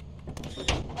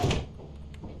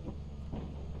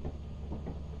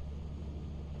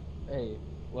 Hey,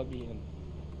 let me in.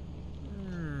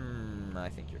 I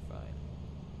think you're fine.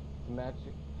 The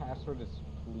magic password is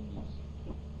please.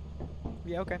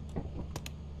 Yeah, okay.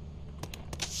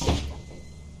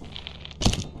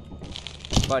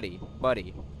 Buddy,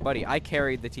 I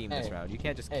carried the team this round. You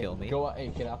can't just kill me. Go out,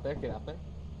 hey, get out there, get out there.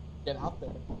 Get out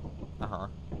there. Uh-huh.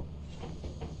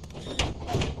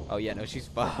 Oh yeah, no, she's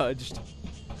fudged.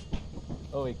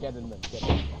 Oh wait, get in there, get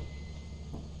in.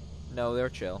 No, they're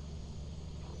chill.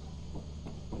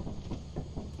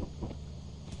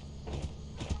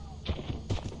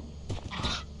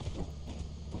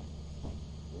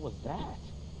 What was that?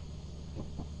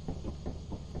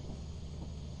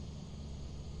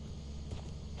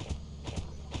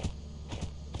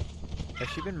 Has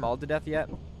she been mauled to death yet?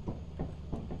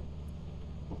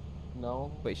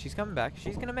 No. Wait, she's coming back.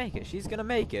 She's gonna make it. She's gonna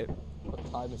make it. What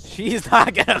time is it? She's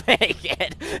not gonna make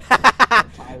it.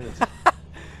 What time is it?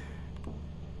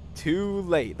 Too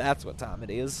late. That's what time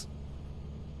it is.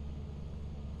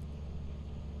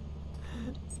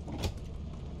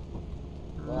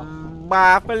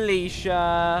 Bye,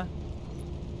 Felicia.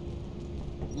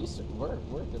 Lisa, we're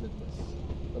good at this.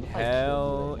 What if I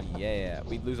Hell killed you right now? yeah.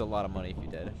 We'd lose a lot of money if you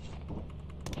did.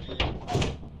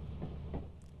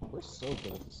 We're so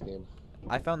good at this game.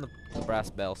 I found the brass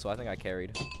bell, so I think I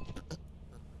carried.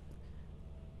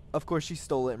 Of course, she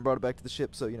stole it and brought it back to the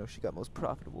ship, so, you know, she got most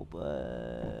profitable, but...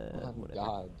 Oh, whatever.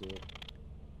 God, dude.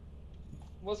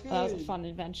 What's good? That was a fun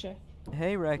adventure.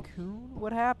 Hey, Raccoon,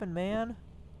 what happened, man?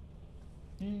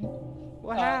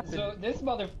 What happened? So this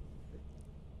mother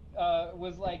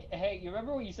was like, hey, you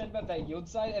remember what you said about that yield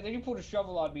sign? And then he pulled a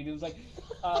shovel on me and he was like,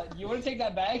 you want to take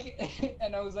that back?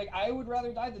 And I was like, I would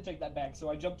rather die than take that back, so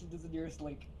I jumped into the nearest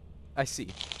lake. I see.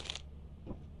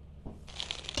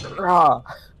 Ah.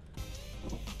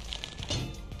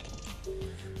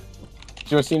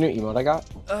 Did you ever see a new emote I got?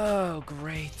 Oh,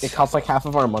 great. It costs like half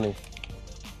of our money.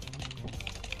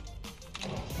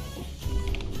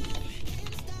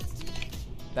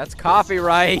 That's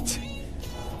copyright.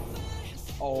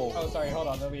 Oh. Oh, sorry, hold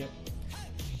on, let me...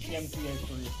 DMCA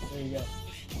free, there you go.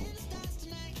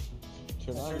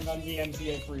 Turned on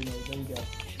DMCA free mode, there you go.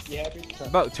 You happy?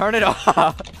 Bo, turn it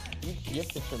off. You have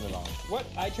to turn it on. What?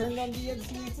 I turned on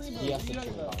DMCA free mode? You have What to are turn you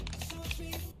it talking on.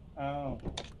 about?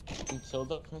 Oh.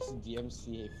 Tilde, press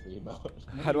DMCA free mode.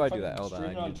 How do I do Fucking that? Hold on,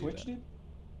 stream it I on need to do Twitch, that. dude?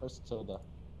 Press tilde.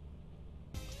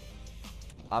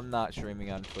 I'm not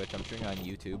streaming on Twitch. I'm streaming on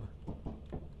YouTube.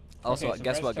 Also, Okay, so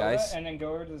guess press what, tilde guys? And then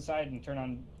go over to the side and turn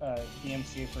on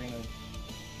DMCA free mode.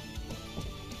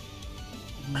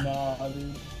 Nah,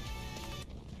 dude.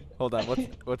 Hold on.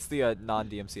 What's the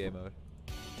non-DMCA mode?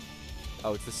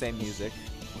 Oh, it's the same music.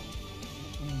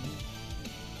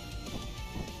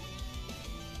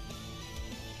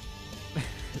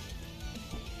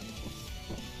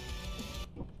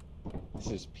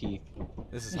 This is peak.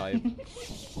 This is hype.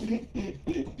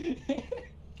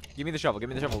 Give me the shovel. Give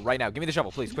me the shovel right now. Give me the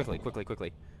shovel, please. Quickly, quickly,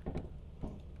 quickly.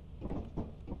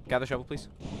 Gather the shovel, please.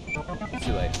 It's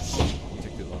too late. You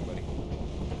took too long, buddy.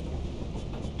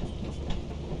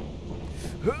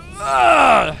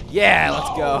 Yeah, let's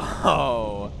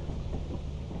go.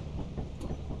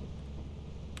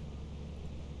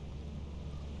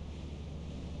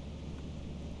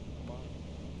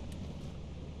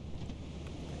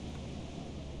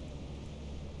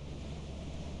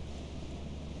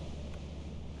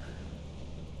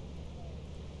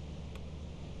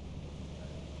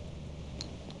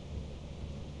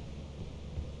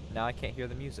 Now I can't hear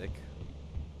the music.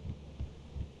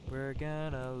 We're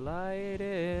gonna light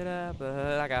it up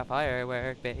like a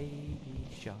firework, baby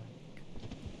shark.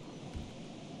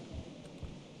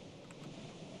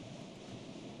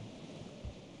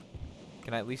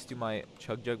 Can I at least do my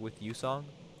Chug Jug with You song?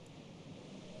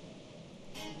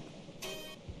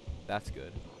 That's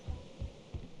good.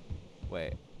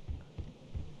 Wait.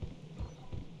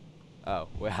 Oh,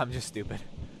 wait, I'm just stupid.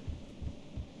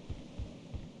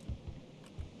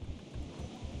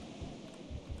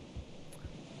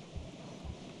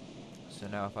 So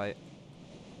now if I...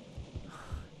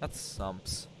 That's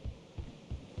sumps.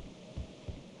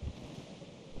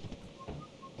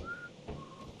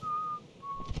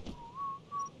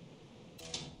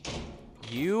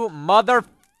 You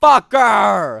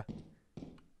motherfucker!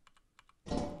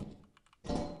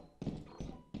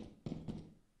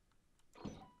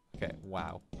 Okay,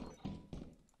 wow.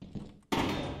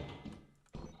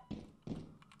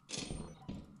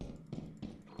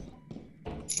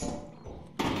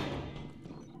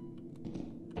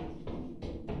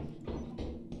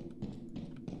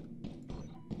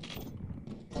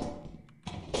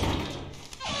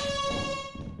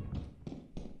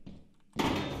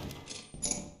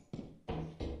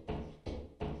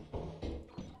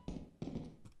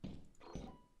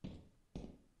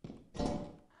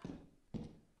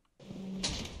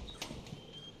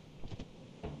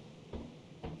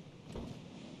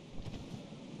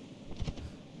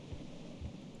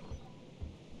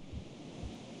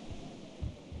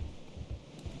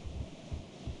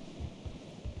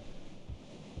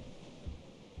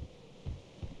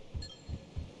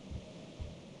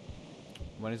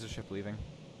 When is the ship leaving?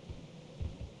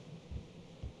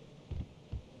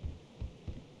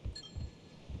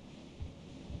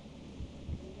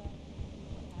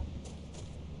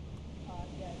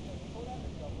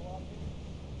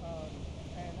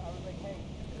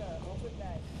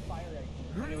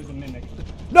 And it was a mimic.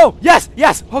 No! Yes!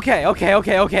 Yes! Okay, okay,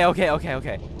 okay, okay, okay, okay,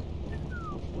 okay.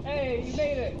 Hey, you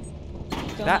made it!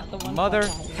 Still That not the one mother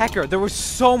called Bobby. hecker. There was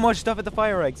so much stuff at the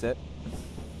fire exit.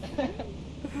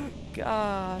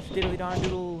 Gosh, diddly darn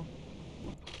doodle.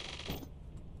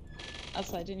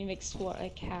 Also, I didn't even explore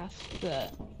like half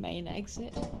the main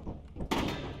exit.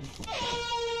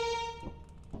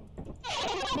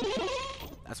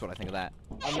 That's what I think of that.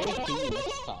 I'm gonna kill you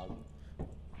next time.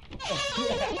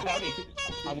 Howdy.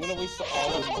 I'm gonna waste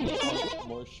all of money on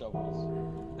more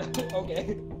shovels.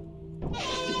 Okay.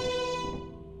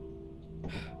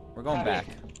 We're going Howdy. back.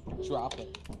 Drop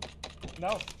it.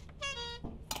 No.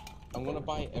 I'm gonna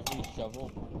buy every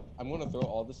shovel. I'm gonna throw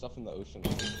all this stuff in the ocean.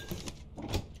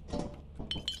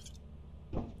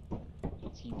 The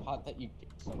teapot that you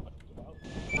kicked somebody about.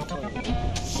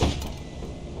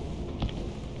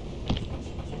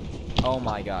 Oh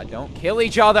my god, don't kill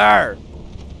each other!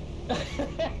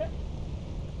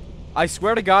 I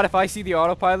swear to god, if I see the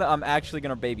autopilot, I'm actually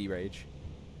gonna baby rage.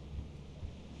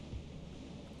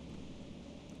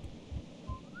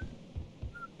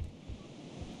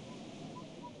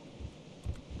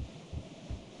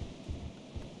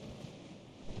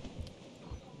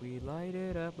 We light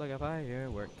it up like a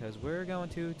firework, cause we're going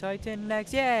to Titan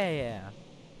next, yeah!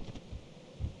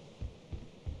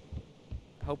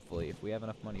 Hopefully, if we have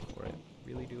enough money for it.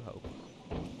 Really do hope.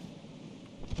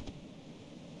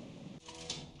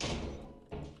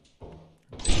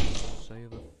 Say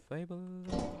the fable,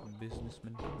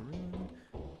 businessman maroon.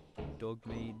 Dog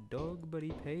made dog, but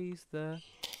he pays the...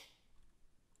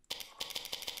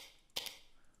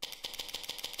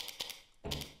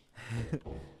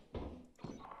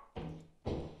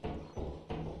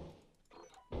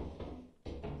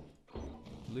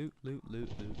 Loot, loot, loot,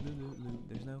 loot, loot, loot, loot.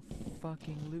 There's no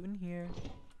fucking loot in here.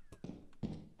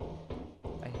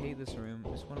 I hate this room.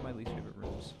 It's one of my least favorite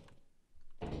rooms.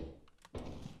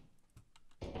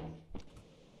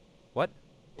 What?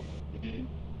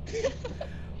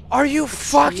 Are you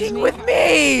fucking with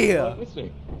me?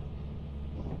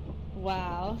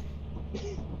 Wow.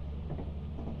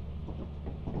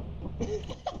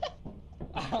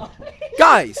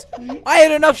 Guys, I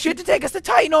had enough shit to take us to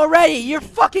Titan already. You're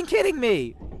fucking kidding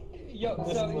me. Yo,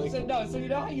 so you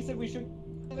know how you said we should?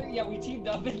 Yeah, we teamed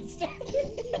up instead.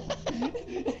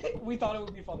 We thought it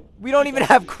would be funny. We don't even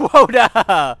have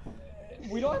quota.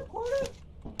 We don't have quota?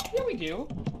 Yeah, we do.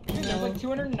 Dude, there's like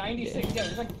 296.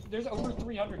 Yeah, there's over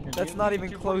 300 here. That's not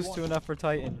even close to enough for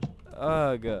Titan.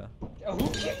 Ugh. Who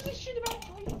gives a shit about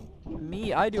Titan?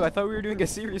 Me, I do. I thought we were doing a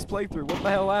serious playthrough. What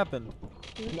the hell happened?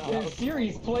 A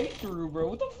serious playthrough, bro.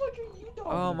 What the fuck are you talking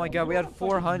Oh my about? god, we had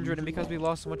 400, and because we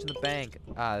lost so much in the bank.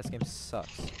 Ah, this game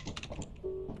sucks.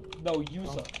 No, you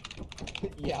suck.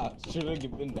 Yeah, should have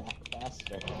given that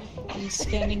faster. I'm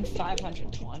spending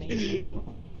 520.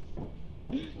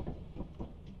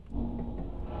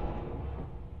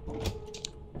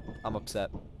 I'm upset.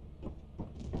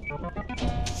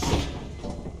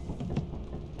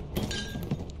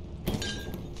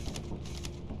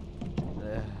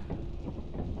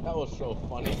 That was so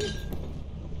funny.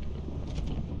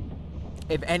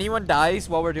 If anyone dies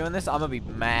while we're doing this, I'm gonna be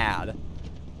mad.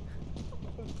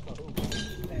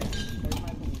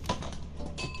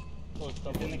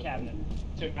 It's in the cabinet.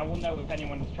 So I will know if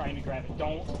anyone's trying to grab it.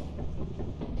 Don't.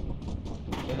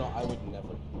 No, I would never.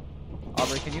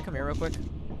 Aubrey, can you come here real quick?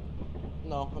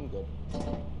 No, I'm good.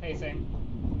 Hey, Sam.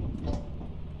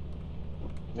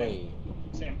 Wait.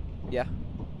 Sam. Yeah.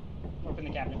 Open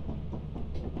the cabinet.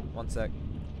 One sec.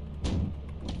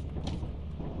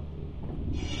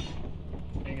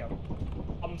 There you go.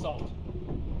 Problem solved.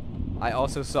 I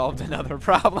also solved another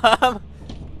problem.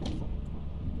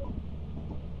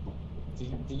 Did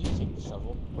you take the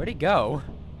shovel? Where'd he go?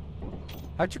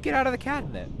 How'd you get out of the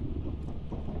cabinet?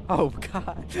 Oh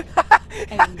god.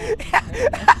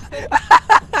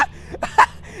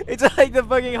 It's like the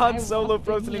fucking Han Solo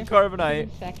frozen in carbonite.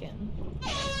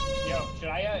 Yo, should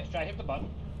I hit the button?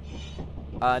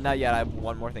 Not yet. I have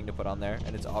one more thing to put on there,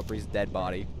 and it's Aubrey's dead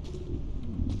body.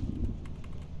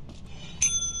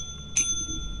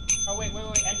 Oh wait,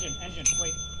 engine,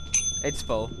 wait. It's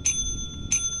full.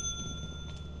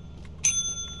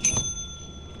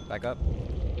 Back up.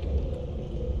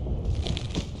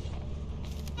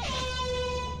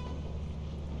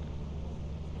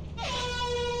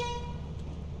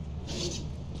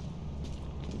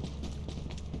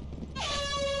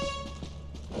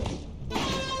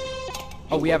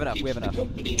 Oh, we have enough. We have enough. Oh,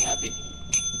 wait,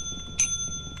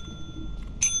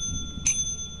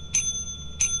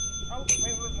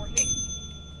 more shit.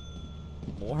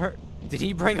 More? Did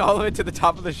he bring all of it to the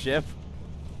top of the ship?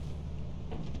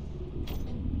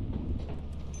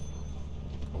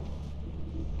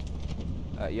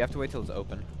 You have to wait till it's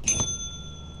open.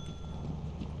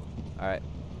 Alright.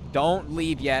 Don't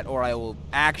leave yet, or I will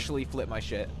actually flip my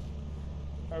shit.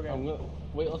 Okay.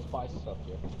 Wait, let's buy stuff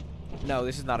here. No,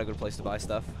 this is not a good place to buy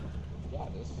stuff. Yeah,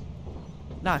 it is.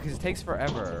 Nah, because it takes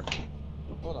forever.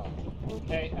 Hold on.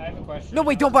 Okay, I have a question. No,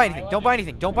 wait, don't buy anything. Don't buy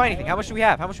anything. Don't buy anything. How much do we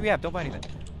have? How much do we have? Don't buy anything.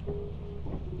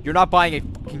 You're not buying a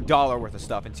fucking dollar worth of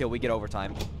stuff until we get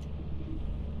overtime.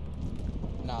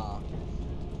 Nah.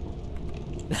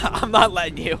 I'm not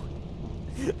letting you.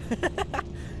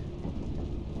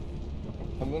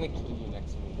 I'm gonna kill you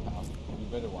next week, pal. You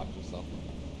better watch yourself.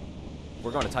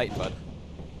 We're going to Titan, bud.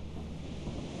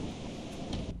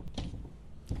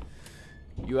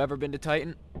 You ever been to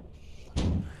Titan?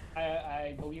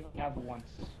 I believe I have once.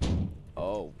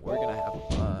 Oh, we're gonna have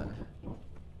fun.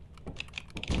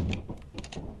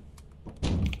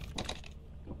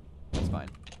 That's fine.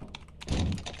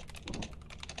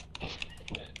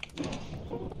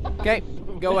 Okay,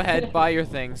 go ahead. Buy your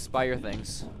things. Buy your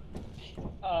things.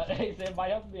 Hey Sam, might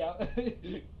help me out.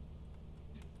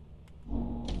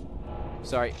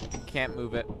 Sorry, can't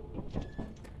move it.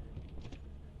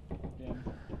 Damn.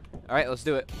 All right, let's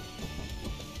do it.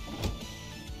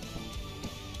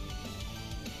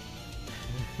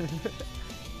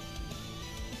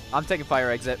 I'm taking fire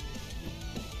exit.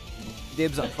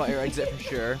 Dibs on fire exit for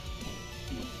sure.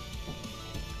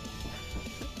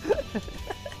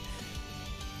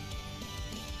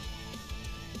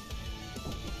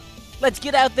 Let's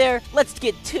get out there. Let's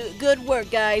get to good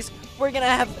work, guys. We're gonna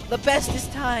have the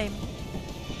bestest time.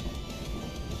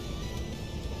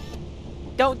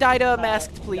 Don't die to a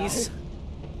masked, please.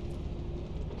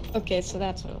 Okay, so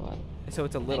that's what it was. So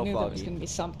it's a little I knew there was foggy. gonna be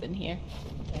something here.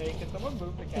 Hey, can someone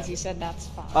move the Because cat? you said that's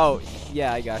fine. Oh,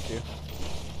 yeah, I got you.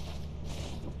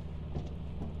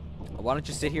 Why don't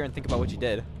you sit here and think about what you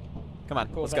did? Come on,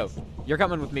 Cool, let's thanks. go. You're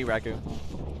coming with me, Raccoon.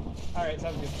 Alright,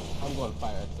 sounds good. I'm going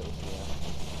fire exit with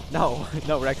you. No,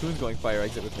 no, Raccoon's going fire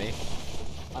exit with me.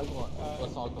 I'm going.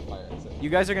 Let's all go fire exit. You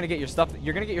guys are gonna get your stuff.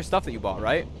 You're gonna get your stuff that you bought,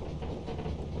 right?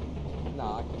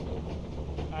 Nah, I can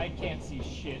do I can't see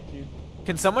shit, dude.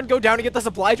 Can someone go down and get the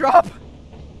supply drop? it.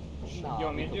 Nah. You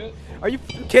want me to do it? Are you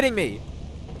kidding me?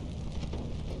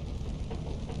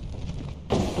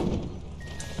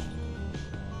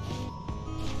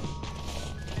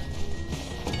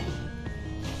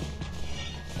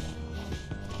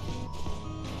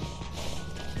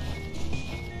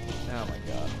 Oh my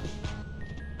god.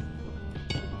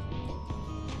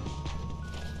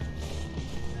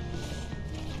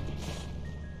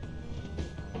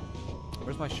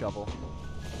 Where's my shovel?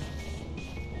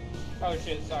 Oh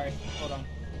shit, sorry. Hold on.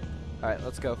 Alright,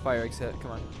 let's go. Fire exit.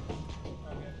 Come on.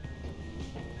 Okay.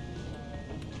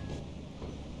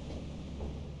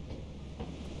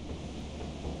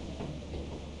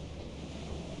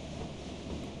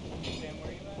 Sam, where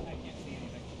are you at? I can't see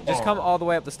anything. Just come all the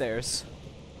way up the stairs.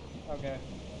 Okay.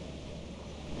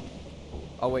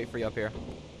 I'll wait for you up here.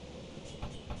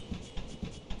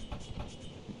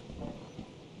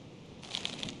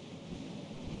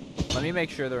 Let me make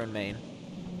sure they're in main.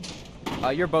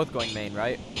 You're both going main,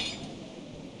 right?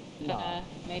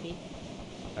 Maybe.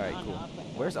 Alright, I don't cool. know, but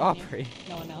Where's no one here. Aubrey?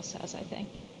 No one else has, I think.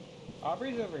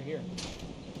 Aubrey's over here.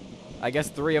 I guess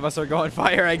 3 of us are going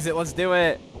fire exit. Let's do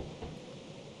it.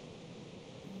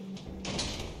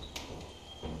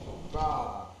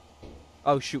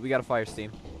 Oh shoot, we got a fire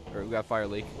steam. Or we got a fire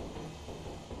leak.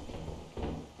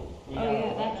 We Oh got yeah,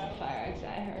 one that's now. the fire exit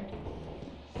I heard.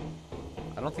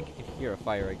 I don't think you can hear a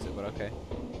fire exit, but okay.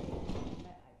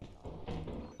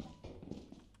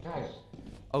 Guys,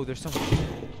 Oh, there's someone.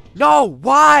 No!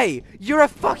 Why? You're a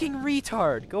fucking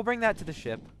retard! Go bring that to the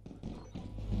ship.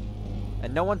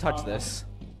 And no one touch this.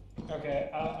 Okay,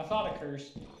 a thought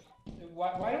occurs.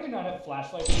 Why do we not have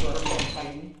flashlights for our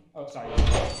Titan? Oh, sorry.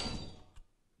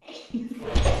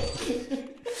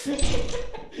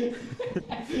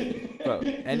 Bro,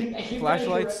 any I keep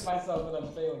flashlights? trying to correct myself, but I'm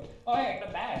failing. Oh, hey, I got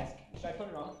a mask. Should I put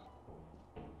it on?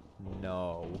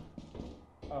 No.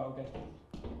 Oh, okay.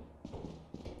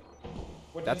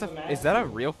 What That's does the mask is that a do?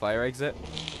 real fire exit?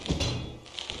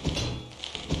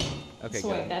 Okay, So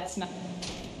wait, good. that's not.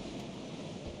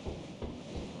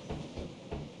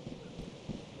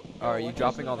 Oh, are you What does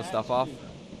dropping all the mask stuff off? do?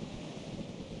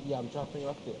 yeah, I'm dropping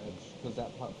off the edge because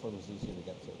that platform is easier to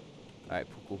get to. Alright,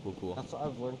 cool, cool. That's what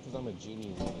I've learned because I'm a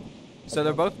genie. Really. So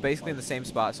they're both basically in the same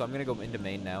spot, so I'm gonna go into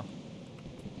main now.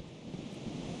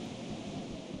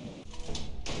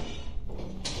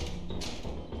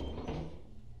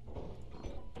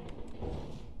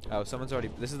 Oh, someone's already.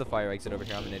 This is the fire exit over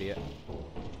here. I'm an idiot.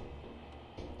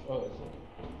 Oh, is it?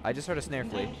 I just heard a snare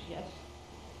flea. Can I just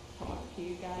talk to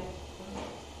you guys?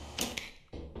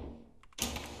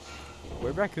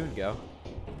 Where'd Raccoon go?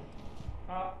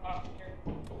 Here.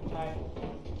 Hi.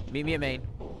 Meet me at main.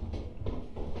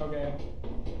 Okay.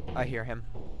 I hear him.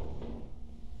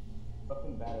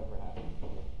 Nothing bad ever happened.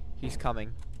 He's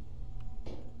coming.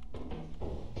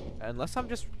 Unless I'm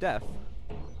just deaf.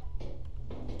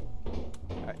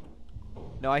 Alright.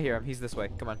 No, I hear him. He's this way.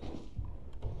 Come on.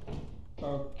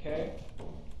 Okay.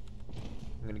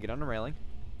 I'm gonna get on the railing.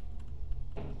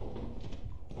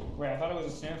 Wait, I thought it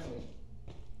was a snare flea.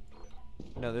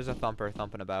 No, there's a thumper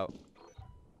thumping about.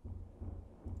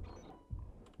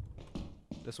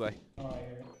 This way. Oh, I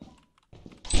hear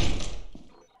it.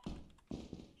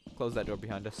 Close that door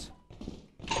behind us.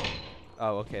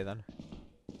 Oh, okay then.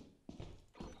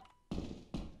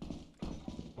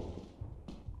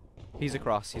 He's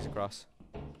across. He's across.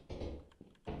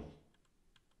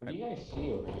 What do you guys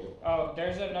see over here? Oh,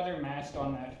 there's another mast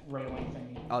on that railing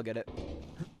thingy. I'll get it.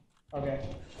 Okay.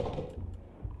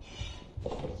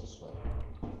 It's this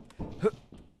way.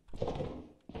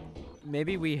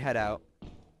 Maybe we head out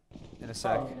in a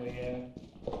sec. Probably, yeah.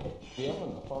 Do you have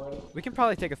enough already? We can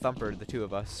probably take a thumper, the two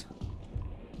of us.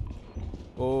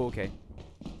 Oh, okay.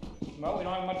 Well, we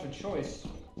don't have much of a choice.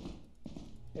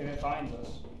 If it finds us.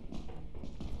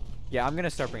 Yeah, I'm gonna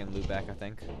start bringing loot back, I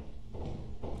think.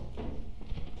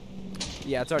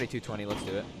 Yeah, it's already 2:20. Let's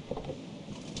do it.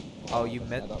 Oh, you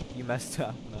messed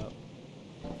up. No.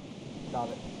 Got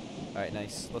it. All right,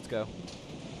 nice. Let's go.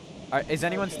 All right, is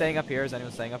anyone staying up here? Is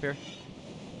anyone staying up here?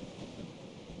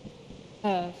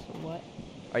 For what?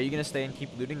 Are you gonna stay and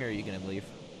keep looting, or are you gonna leave?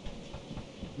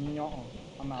 No,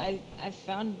 I'm out. I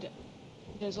found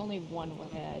there's only one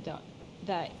way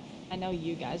that I know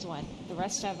you guys went. The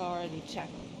rest I've already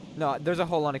checked. No, there's a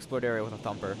whole unexplored area with a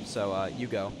thumper, so you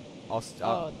go. I'll.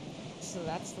 Oh, so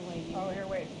that's the way you. Oh, here,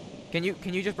 wait. Can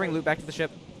you just bring loot back to the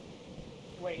ship?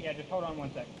 Wait, yeah, just hold on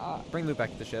one sec. Bring loot back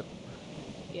to the ship.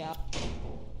 Yeah.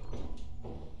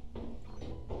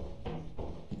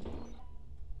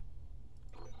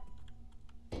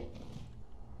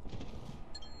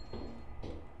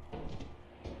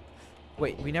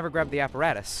 Wait, we never grabbed the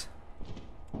apparatus.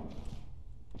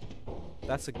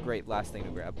 That's a great last thing to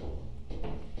grab.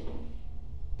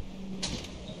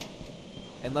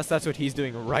 Unless that's what he's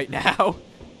doing right now.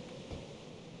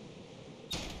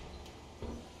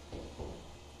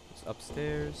 It's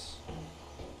upstairs.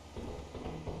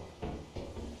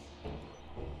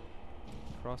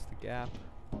 Across the gap.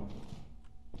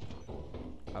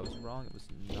 I was wrong, it was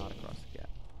not across the gap.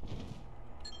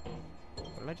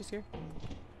 What did I just hear?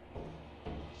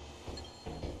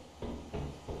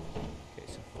 Okay,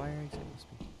 so fire exit must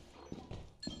be...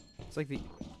 It's like the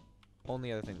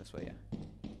only other thing this way, yeah.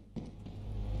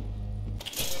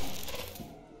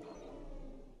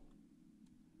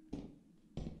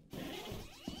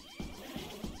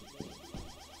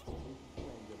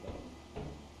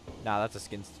 Nah, that's a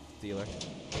skin stealer.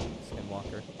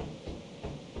 Skinwalker.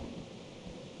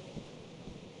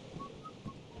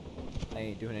 I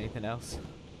ain't doing anything else.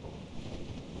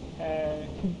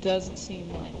 Doesn't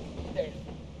seem like.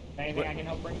 Anything I can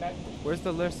help bring back? Where's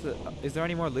the list? Is there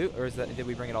any more loot, or did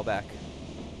we bring it all back?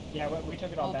 Yeah, we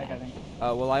took it all back, I think.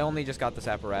 Well, I only just got this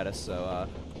apparatus, so,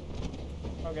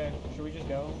 Okay, should we just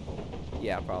go?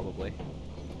 yeah, probably.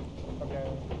 Okay.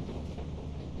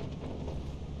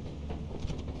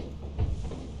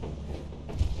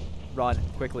 Run,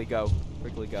 quickly go,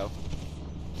 quickly go.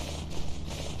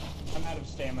 I'm out of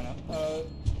stamina.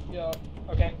 Yeah,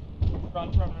 okay.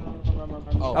 Run.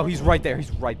 Oh, he's right there,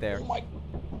 he's right there. Oh my!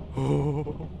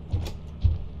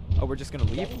 Oh, we're just gonna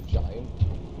Is leave? that a giant?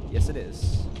 Yes, it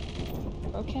is.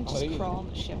 Bro can't just crawl on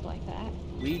the ship like that.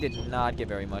 We did not get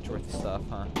very much worth of stuff,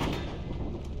 huh?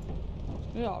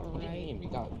 You're What do you alright. mean? We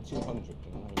got 200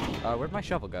 tonight. Where'd my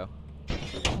shovel go?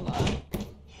 Hold on.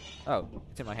 Oh,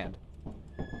 it's in my hand.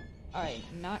 Alright,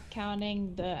 not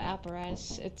counting the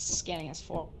apparatus, it's scanning as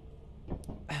 4.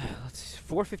 Let's see,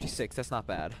 456, that's not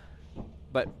bad.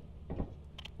 But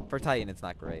for Titan, it's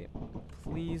not great.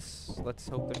 Please, let's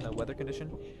hope there's no weather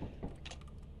condition.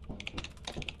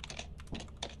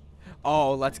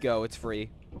 Oh, let's go, it's free.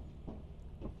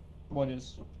 What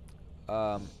is?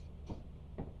 Titan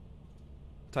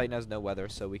has no weather,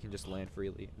 so we can just land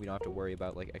freely. We don't have to worry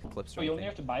about, like, eclipse or Oh, you only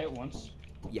anything. have to buy it once?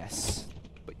 Yes.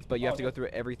 But you have to go through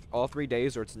it all 3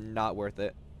 days, or it's not worth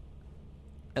it.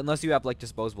 Unless you have, like,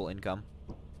 disposable income.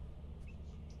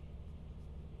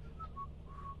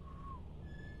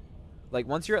 Like,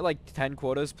 once you're at, like, 10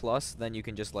 quotas plus, then you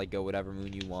can just, like, go whatever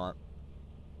moon you want.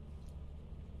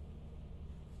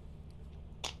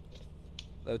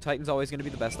 Though Titan's always going to be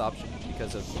the best option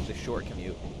because of the short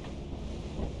commute.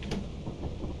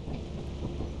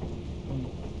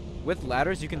 With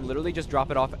ladders, you can literally just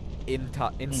drop it off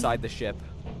inside the ship.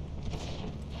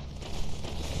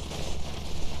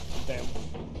 Damn.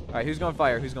 Alright, who's going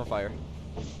fire? Who's going fire?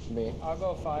 Me. I'll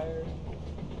go fire.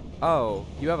 Oh,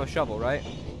 you have a shovel, right?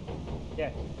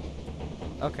 Yeah.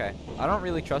 Okay. I don't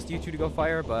really trust you two to go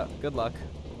fire, but good luck.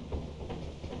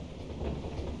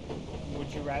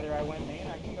 Would you rather I went main?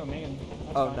 I can go main.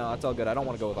 That's Oh, fine. no, it's all good. I don't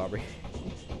want to go with Aubrey.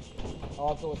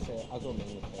 I'll go with Sam. I'll go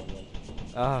main with Sam then.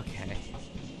 Okay.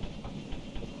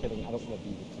 Just kidding. I don't want to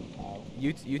be with you, Kyle.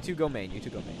 You two go main. You two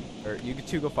go main. Or you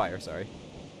two go fire, sorry.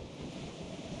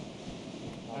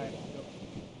 Alright.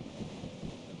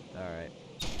 Alright.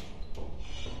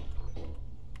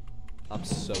 I'm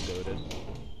so goated.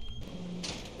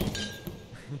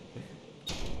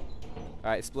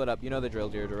 Alright, split up. You know the drill,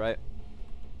 Deirdre, right?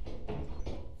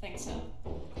 Think so.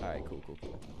 Alright, cool.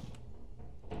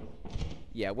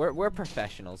 Yeah, we're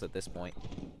professionals at this point.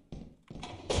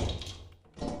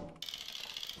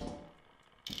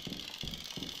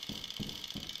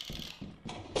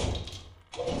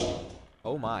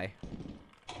 Oh my.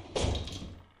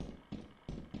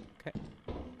 Okay.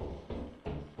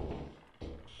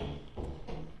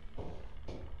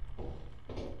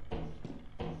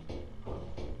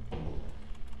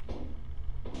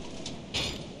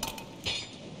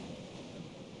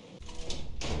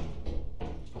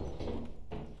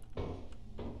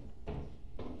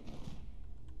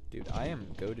 Dude, I am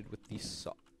goated with these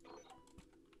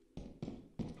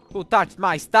Who touched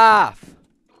my stuff?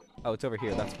 Oh, it's over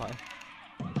here, that's fine.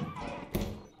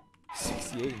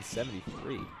 68 and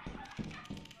 73.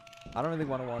 I don't really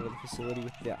want to wander the facility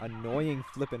with the annoying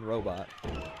flippin' robot.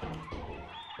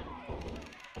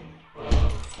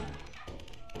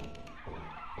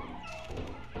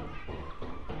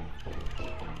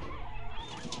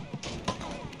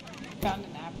 Found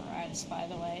an apparatus, by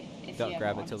the way. If Don't you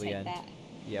grab ever it till wanna the take end. that.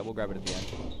 Yeah, we'll grab it at the end.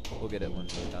 We'll get it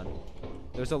once we're done.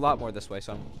 There's a lot more this way,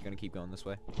 so I'm gonna keep going this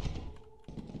way.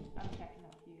 I'm checking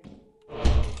up here.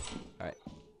 Alright.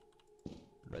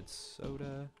 Red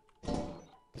soda.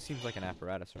 This seems like an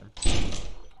apparatus room.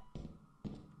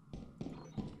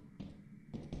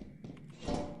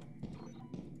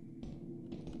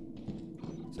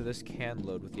 So this can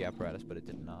load with the apparatus, but it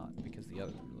did not, because the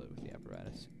other one loaded with the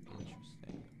apparatus.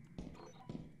 Interesting.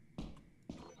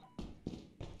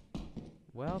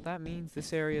 Well, that means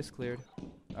this area is cleared.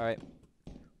 Alright.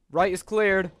 Right is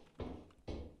cleared!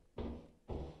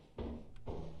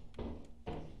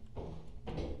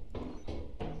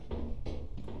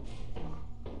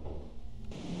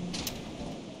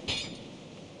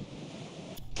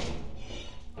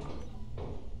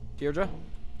 Deirdre?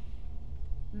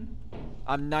 Hmm?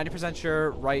 I'm 90%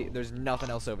 sure, right, there's nothing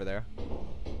else over there.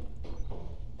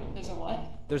 There's a what?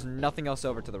 There's nothing else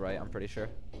over to the right, I'm pretty sure.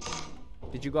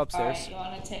 Did you go upstairs? Alright, you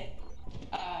wanna take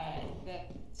the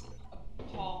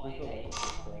hallway that you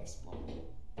wanna explore.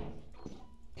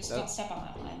 Just don't step on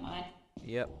that landmine.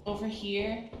 Yep. Over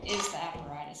here is the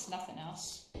apparatus, nothing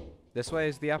else. This way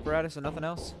is the apparatus and nothing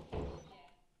else?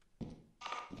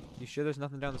 You sure there's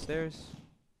nothing down the stairs?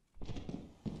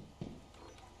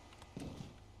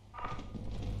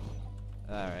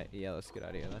 Alright, yeah, let's get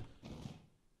out of here then.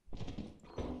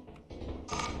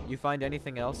 You find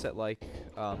anything else at, like,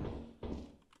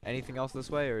 anything else this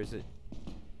way, or is it...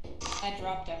 I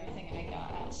dropped everything I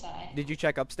got outside. Did you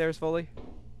check upstairs fully?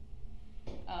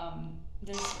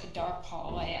 There's a dark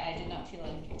hallway. I did not feel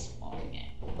like exploring it.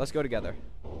 Let's go together.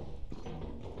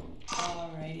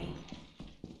 Alrighty.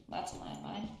 That's a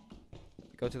landmine.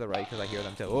 Go to the right, because I hear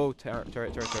them too. Oh, turret.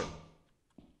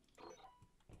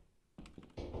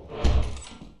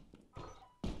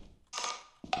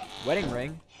 Wedding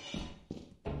ring?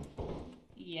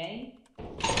 Yay.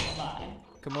 Alive.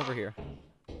 Come over here.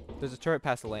 There's a turret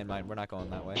past the landmine. We're not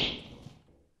going that way.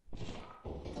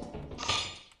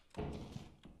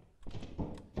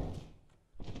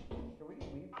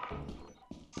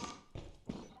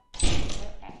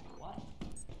 What?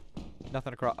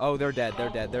 Nothing across. Oh, they're dead. They're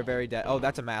dead. They're very dead. Oh,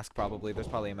 that's a mask, probably. There's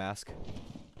probably a mask.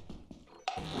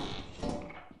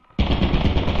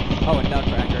 Oh, a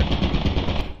nutcracker.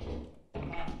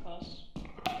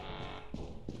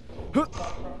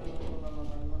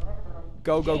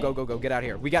 Go. Get out of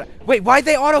here. We got. Wait, why'd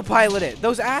they autopilot it?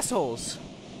 Those assholes.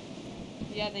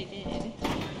 Yeah, they did.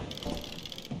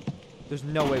 There's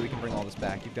no way we can bring all this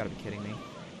back. You've got to be kidding me.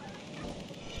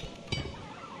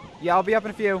 Yeah, I'll be up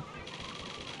in a few.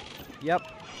 Yep.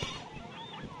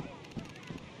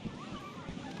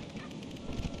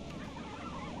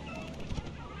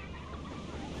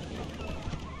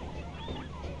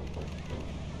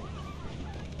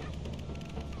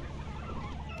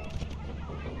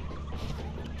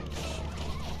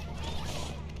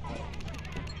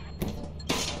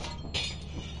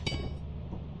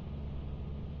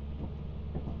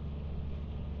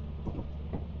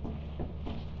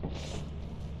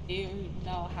 Do you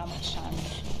know how much time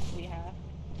we have?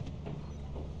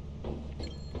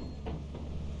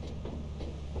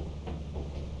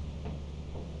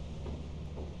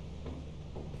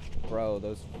 Bro,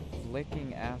 those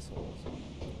flicking assholes.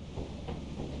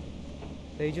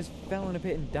 They just fell in a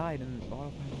pit and died in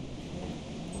autopilot.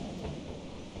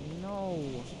 No.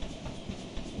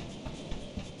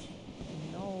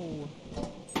 No.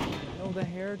 No, the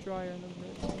hairdryer and the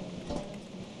red.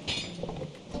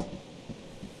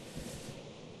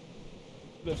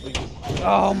 That's like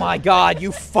Oh my god,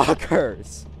 you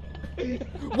fuckers!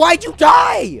 Why'd you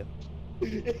die?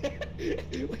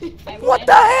 What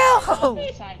the hell?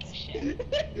 We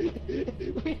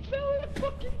fell in a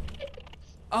fucking pit.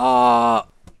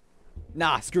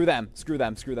 Nah, screw them. Screw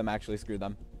them. Screw them. Actually, screw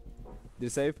them. Did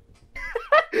it save?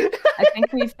 I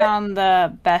think we found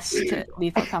the best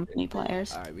Lethal Company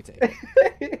players. Alright, we take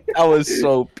it. That was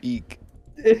so peak.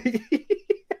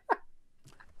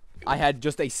 I had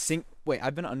just a Wait,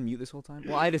 I've been unmute this whole time?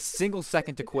 Well, I had a single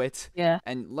second to quit. Yeah.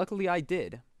 And luckily I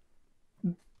did.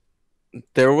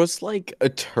 There was like a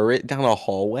turret down a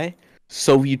hallway,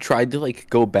 so we tried to like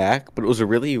go back, but it was a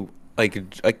really like a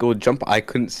jump I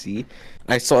couldn't see.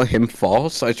 I saw him fall,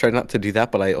 so I tried not to do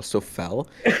that, but I also fell.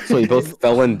 So we both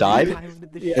fell and died.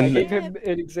 Yeah, I gave him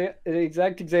an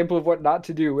exact example of what not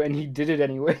to do, and he did it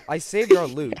anyway. I saved our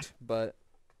loot, but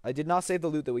I did not save the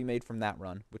loot that we made from that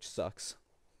run, which sucks.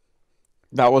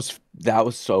 That was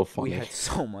so funny. We had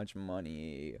so much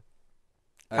money.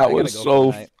 That was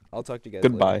so. I'll talk to you guys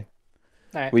Goodbye.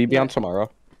 later. Will you be on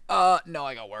tomorrow? No,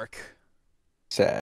 I got work. Sad.